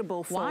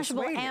washable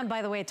suede. And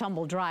by the way,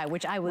 tumble dry,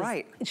 which I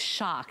was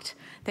shocked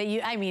that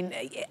I mean,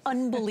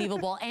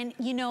 unbelievable. And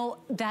you know,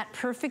 that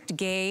perfect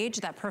gauge,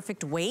 that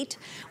perfect weight,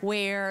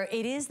 where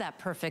it is that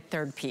perfect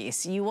third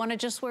piece. You wanna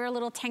just wear a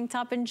little tank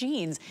top and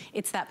jeans,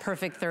 it's that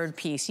perfect third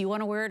piece. You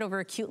wanna wear it over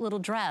a cute little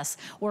dress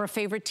or a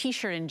favorite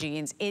t-shirt and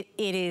jeans. It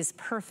is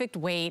perfect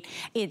weight.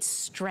 It's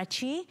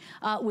stretchy,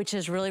 which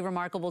is really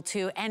remarkable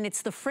too. And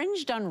it's the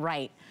fringe done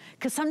right.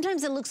 Because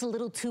sometimes it looks a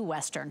little too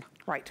Western.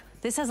 Right.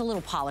 This has a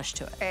little polish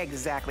to it.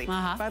 Exactly.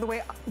 By the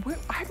way,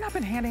 I've not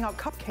been handing out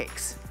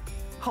cupcakes.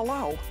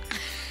 Hello.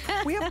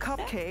 We have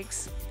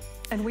cupcakes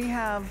and we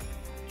have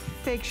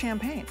fake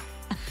champagne.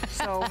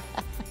 So,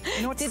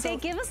 you know what's Did they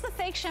give us the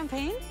fake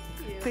champagne?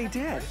 They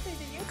did.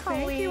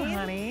 Thank you,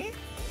 honey.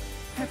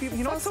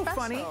 You know what's so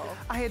funny?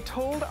 I had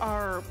told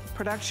our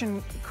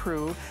production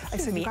crew, I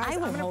said, you guys,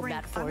 I'm gonna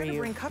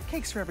bring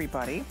cupcakes for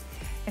everybody.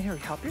 And here,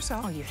 help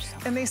yourself. Oh, you're so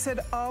And they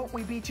said, oh,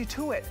 we beat you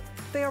to it.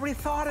 They already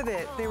thought of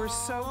it. They were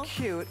so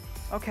cute.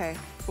 Okay,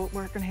 well,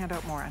 we're gonna hand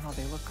out more. I know,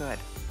 they look good.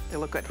 They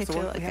look good. So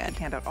we have to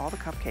hand out all the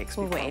cupcakes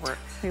before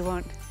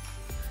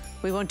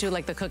we won't do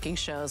like the cooking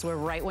shows where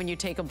right when you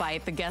take a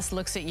bite, the guest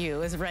looks at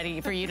you, is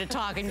ready for you to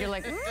talk, and you're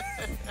like,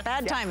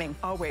 bad timing.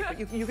 Oh, wait,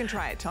 but you can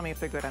try it. Tell me if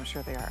they're good. I'm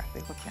sure they are.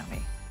 They look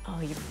yummy. Oh,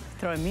 you're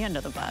throwing me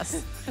under the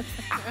bus.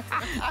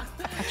 I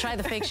tried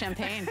the fake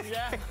champagne.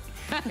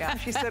 Yeah,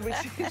 she said,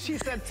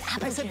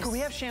 I said, can we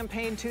have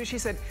champagne too? She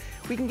said,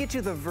 we can get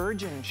you the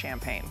virgin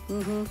champagne.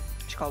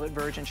 She called it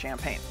virgin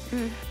champagne.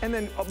 And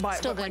then my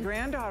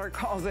granddaughter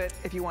calls it,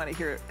 if you want to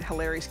hear a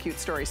hilarious, cute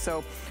story.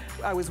 So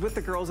I was with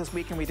the girls this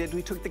week and we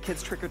took the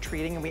kids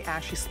trick-or-treating and we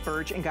actually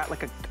spurged and got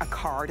like a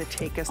car to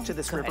take us to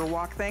this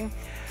Riverwalk thing.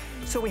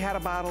 So we had a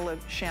bottle of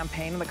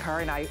champagne in the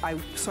car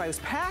and so I was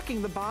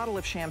packing the bottle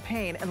of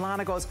champagne and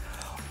Lana goes,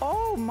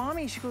 oh,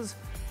 Mommy, she goes,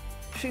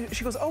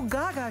 oh,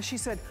 Gaga, she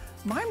said,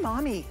 my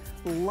mommy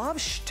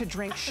loves to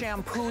drink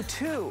shampoo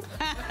too.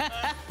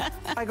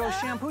 I go,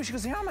 shampoo? She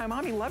goes, yeah, my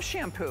mommy loves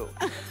shampoo.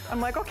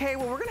 I'm like, okay,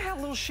 well, we're gonna have a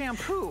little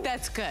shampoo.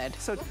 That's good.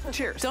 So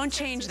cheers. Don't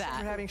change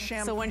that. We're having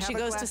shampoo. So when she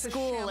goes to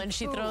school and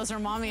she throws her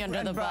mommy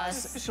under the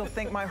bus, she'll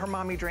think her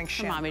mommy drinks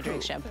shampoo. Her mommy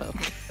drinks shampoo.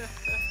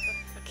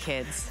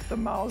 Kids. The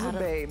mouths of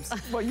babes.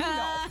 Well, you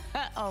know.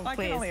 Oh, I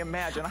can only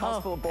imagine a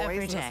house full of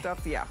boys and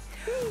stuff. Yeah.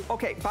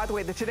 Okay, by the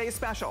way, today's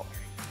special.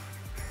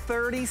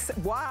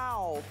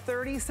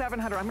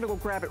 3,700. I'm gonna go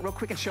grab it real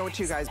quick and show it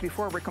to you guys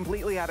before we're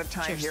completely out of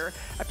time here.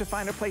 I have to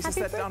find a place to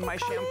set down my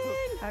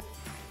shampoo.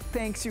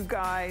 Thanks, you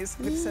guys.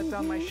 I'm gonna set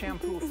down my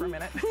shampoo for a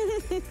minute.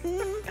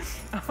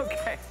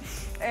 Okay.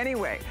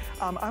 Anyway,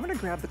 I'm gonna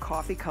grab the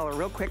coffee color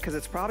real quick because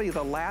it's probably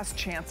the last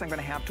chance I'm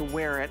gonna have to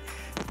wear it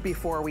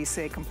before we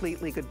say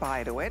completely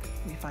goodbye to it.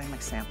 Let me find my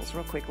samples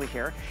real quickly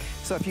here.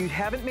 So if you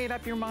haven't made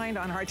up your mind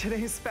on our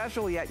today's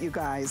special yet, you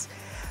guys,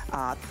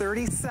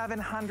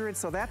 3,700,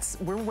 so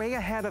we're way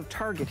ahead of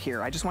target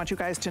here. I just want you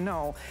guys to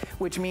know,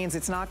 which means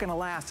it's not gonna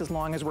last as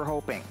long as we're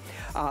hoping.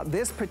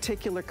 This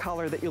particular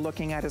color that you're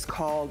looking at is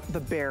called the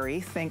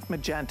berry, think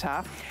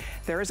magenta.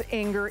 There's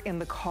Inger in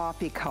the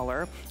coffee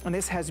color, and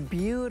this has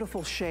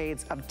beautiful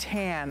shades of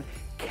tan,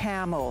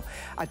 camel,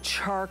 a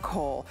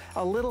charcoal,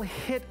 a little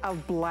hit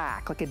of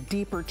black, like a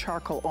deeper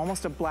charcoal,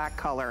 almost a black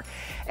color.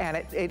 And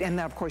and then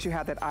of course you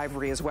have that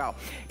ivory as well.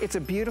 It's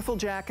a beautiful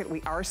jacket.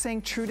 We are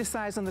saying true to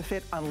size on the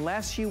fit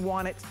unless you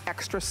want it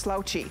extra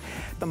slouchy.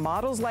 The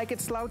models like it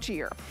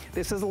slouchier.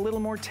 This is a little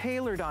more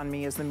tailored on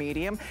me as the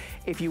medium.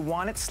 If you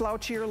want it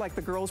slouchier like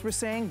the girls were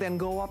saying, then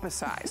go up a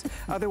size.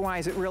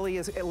 Otherwise it really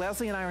is,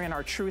 Leslie and I are in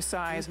our true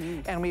size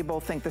and we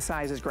both think the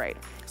size is great.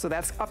 So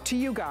that's up to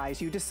you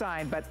guys, you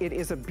decide, but it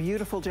is a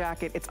beautiful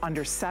jacket. It's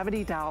under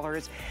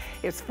 $70.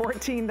 It's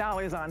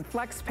 $14 on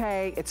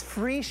FlexPay. It's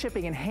free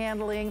shipping and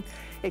handling.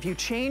 If you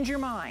change your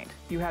mind,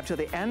 you have to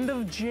the end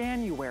of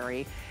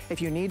January.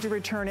 If you need to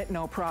return it,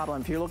 no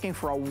problem. If you're looking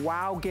for a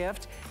wow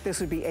gift, this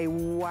would be a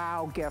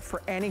wow gift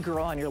for any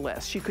girl on your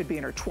list. She could be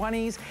in her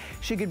 20s,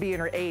 she could be in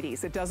her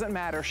 80s. It doesn't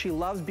matter. She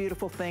loves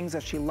beautiful things,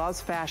 she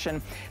loves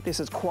fashion. This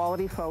is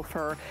quality faux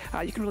fur.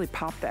 You can really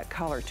pop that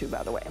collar too,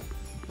 by the way.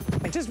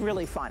 It's just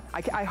really fun.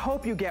 I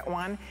hope you get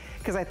one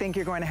because I think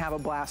you're going to have a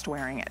blast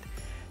wearing it.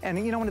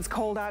 And you know, when it's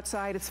cold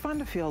outside, it's fun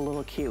to feel a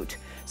little cute.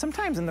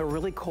 Sometimes in the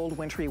really cold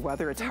wintry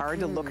weather, it's hard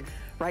to look,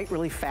 right,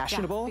 really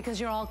fashionable. Yeah, because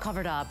you're all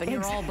covered up and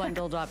you're all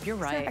bundled up. You're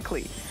right.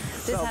 Exactly.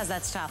 This has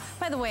that style.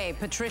 By the way,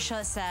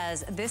 Patricia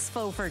says, this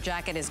faux fur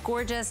jacket is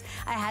gorgeous.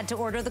 I had to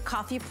order the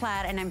coffee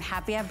plaid and I'm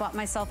happy I bought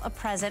myself a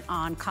present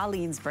on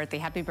Colleen's birthday.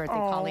 Happy birthday,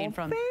 Colleen,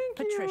 from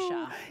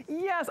Patricia.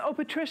 Yes, oh,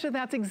 Patricia,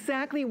 that's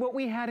exactly what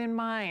we had in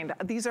mind.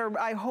 These are,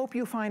 I hope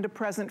you find a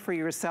present for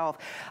yourself.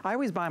 I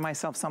always buy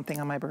myself something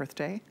on my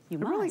birthday. You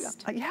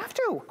must. You have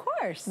to. Of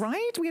course.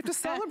 Right? We have to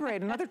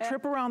celebrate another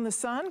trip around the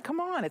sun.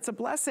 Come on, it's a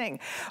blessing.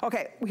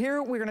 Okay,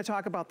 here we're gonna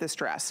talk about this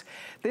dress.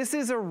 This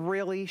is a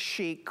really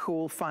chic,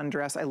 cool, fun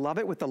dress. I love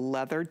it with the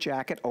leather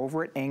jacket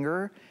over it,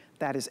 Inger.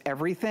 That is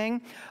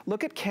everything.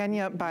 Look at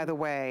Kenya, by the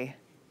way,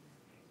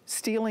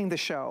 stealing the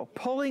show,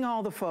 pulling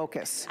all the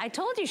focus. I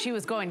told you she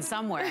was going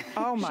somewhere.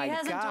 Oh my gosh. She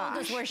hasn't told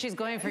us where she's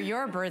going for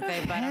your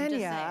birthday, but I'm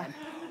just saying.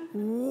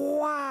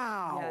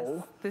 Wow.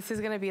 Yes. This is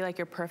going to be like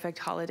your perfect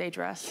holiday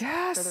dress for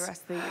the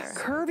rest of the year.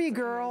 Curvy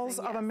girls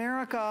of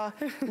America.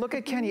 Look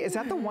at Kenya. Is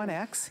that the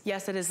 1X?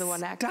 Yes, it is the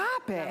 1X.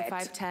 Stop it. I'm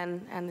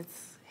 5'10", and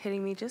it's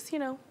hitting me just, you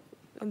know,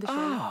 in the shin.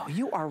 Oh,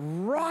 you are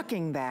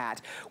rocking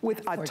that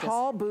with a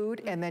tall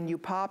boot, and then you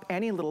pop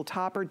any little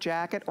topper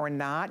jacket or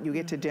not. You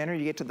get to dinner,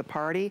 you get to the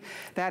party.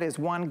 That is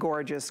one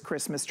gorgeous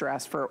Christmas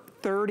dress for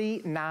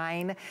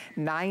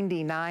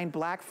 $39.99.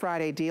 Black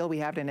Friday deal. We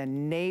have it in a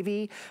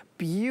navy.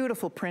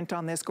 Beautiful print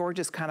on this,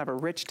 gorgeous kind of a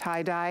rich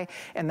tie-dye.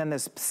 And then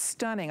this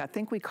stunning, I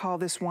think we call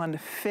this one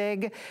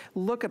Fig.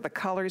 Look at the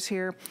colors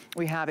here.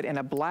 We have it in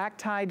a black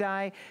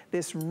tie-dye,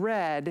 this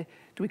red,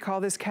 do we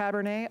call this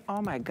Cabernet?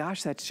 Oh my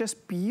gosh, that's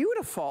just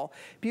beautiful.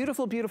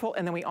 Beautiful, beautiful.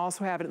 And then we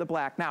also have it in the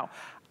black. Now,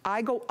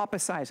 I go up a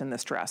size in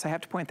this dress. I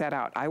have to point that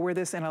out. I wear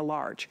this in a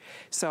large.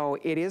 So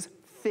it is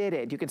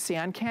fitted. You can see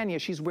on Kenya,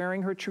 she's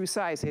wearing her true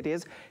size. It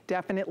is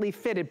definitely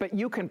fitted, but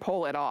you can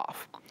pull it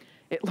off.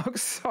 It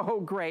looks so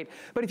great.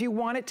 But if you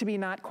want it to be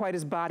not quite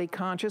as body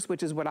conscious,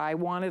 which is what I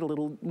wanted, a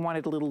little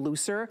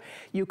looser,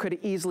 you could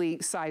easily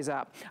size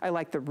up. I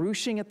like the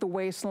ruching at the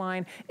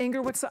waistline.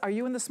 Inger, are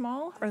you in the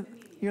small? Or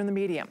you're in the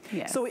medium?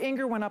 Yes. So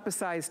Inger went up a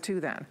size too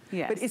then.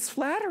 Yes. But it's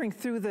flattering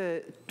through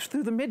the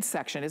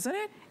midsection, isn't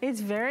it?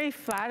 It's very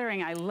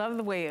flattering. I love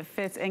the way it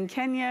fits. And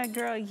Kenya,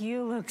 girl,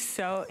 you look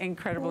so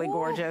incredibly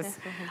gorgeous.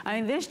 I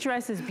mean, this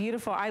dress is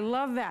beautiful. I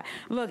love that.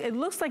 Look, it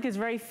looks like it's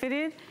very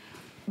fitted.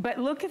 But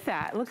look at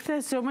that. Look,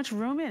 there's so much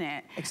room in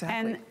it.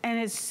 Exactly. And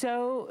it's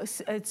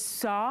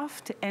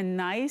soft and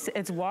nice.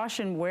 It's wash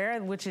and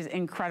wear, which is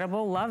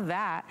incredible. Love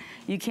that.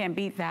 You can't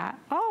beat that.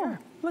 Oh,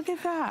 look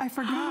at that. I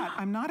forgot.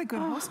 I'm not a good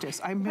hostess.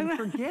 I've been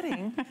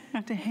forgetting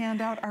to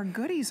hand out our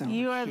goodies over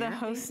here. You are the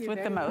host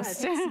with the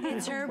most.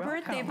 It's her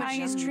birthday, but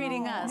she's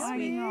treating us. I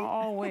know,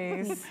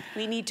 always.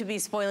 We need to be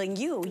spoiling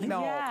you. You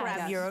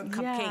grab your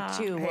cupcake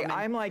too, Hey, woman.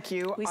 I'm like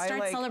you. We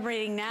start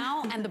celebrating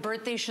now, and the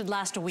birthday should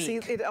last a week. See,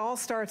 it all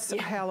starts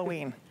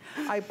Halloween.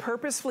 I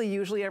purposefully,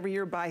 usually every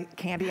year, buy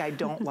candy I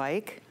don't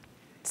like.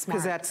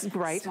 Because that's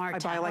right. Smart I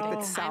buy like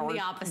the sour. I'm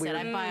the opposite. Weird.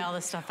 I buy all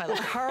the stuff I like.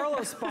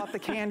 Carlos bought the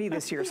candy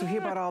this year, so he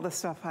bought all the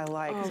stuff I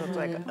like. So it's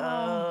like,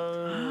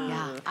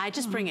 Yeah, I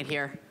just bring it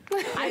here.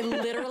 I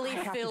literally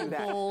fill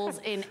bowls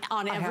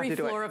on every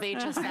floor of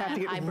HSN. I have to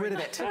get rid of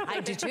it.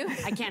 I do too.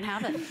 I can't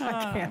have it.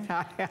 I can't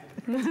have it.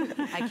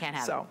 I can't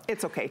have it. So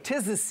it's okay.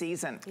 'Tis the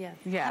season. Yeah.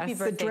 Yes. Happy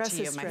The birthday dress to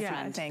you, is my stretchy.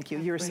 friend. Thank you.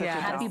 You're such a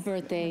Happy doll.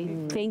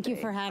 birthday. Thank you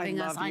for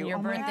having I us love on you. your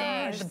Oh my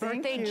birthday. gosh, The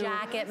thank birthday you.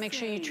 jacket. Make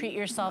sure you treat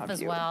yourself Love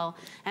as you. well.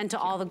 And to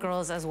all the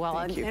girls as well.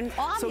 Thank you. And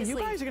So obviously, you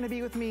guys are going to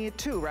be with me at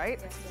 2, right?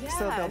 Yes.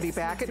 So they'll be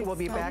back we'll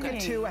be back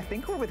at 2. I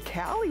think we're with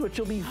Callie, which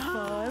will be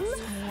fun.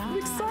 I'm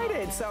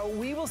excited. So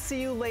we will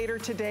see you later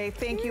today.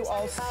 Thank you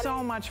all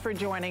so much for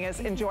joining us.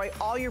 Enjoy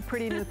all your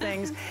pretty new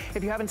things.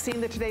 If you haven't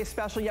seen the Today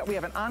Special yet, we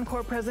have an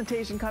encore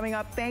presentation coming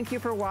up. Thank you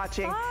for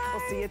watching. Bye.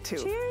 We'll see you at 2.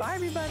 Cheers. Bye,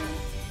 everybody.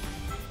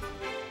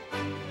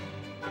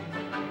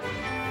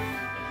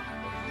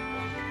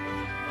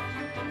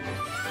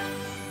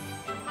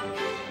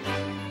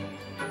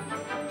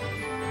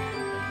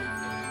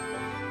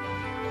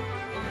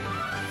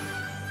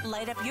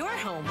 light up your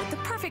home with the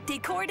perfect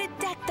decor to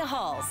deck the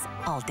halls.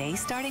 All day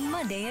starting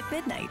Monday at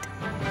midnight.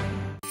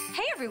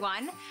 Hey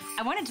everyone!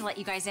 I wanted to let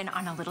you guys in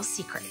on a little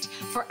secret.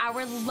 For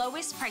our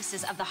lowest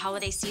prices of the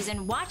holiday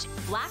season, watch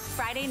Black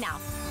Friday now.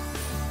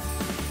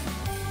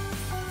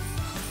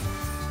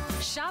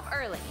 Shop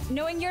early,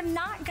 knowing you're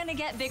not gonna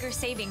get bigger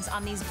savings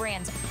on these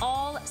brands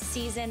all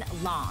season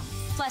long.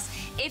 Plus,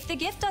 if the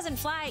gift doesn't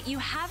fly, you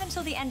have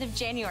until the end of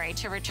January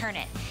to return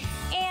it.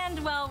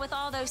 And, well, with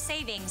all those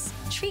savings,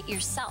 treat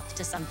yourself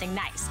to something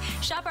nice.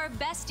 Shop our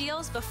best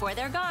deals before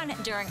they're gone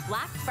during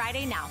Black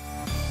Friday now.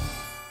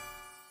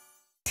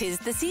 'Tis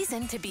the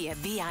season to be a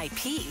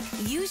VIP.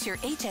 Use your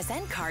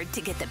HSN card to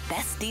get the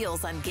best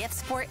deals on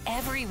gifts for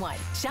everyone.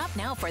 Shop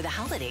now for the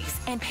holidays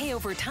and pay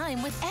over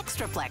time with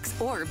ExtraFlex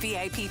or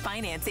VIP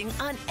financing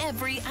on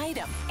every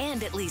item.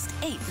 And at least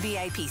 8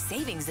 VIP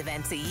savings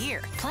events a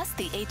year. Plus,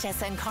 the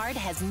HSN card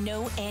has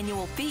no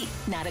annual fee.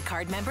 Not a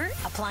card member?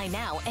 Apply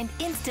now and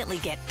instantly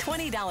get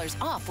 $20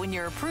 off when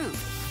you're approved.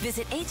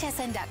 Visit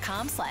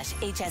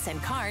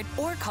hsn.com/HSN card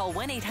or call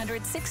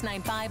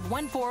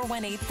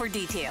 1-800-695-1418 for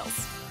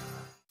details.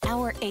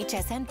 Our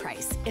HSN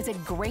price is a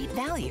great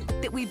value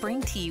that we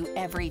bring to you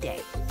every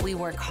day. We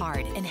work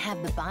hard and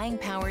have the buying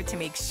power to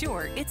make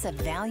sure it's a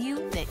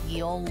value that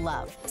you'll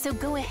love. So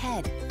go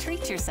ahead,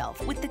 treat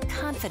yourself with the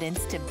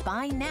confidence to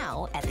buy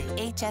now at the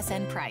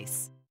HSN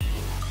price.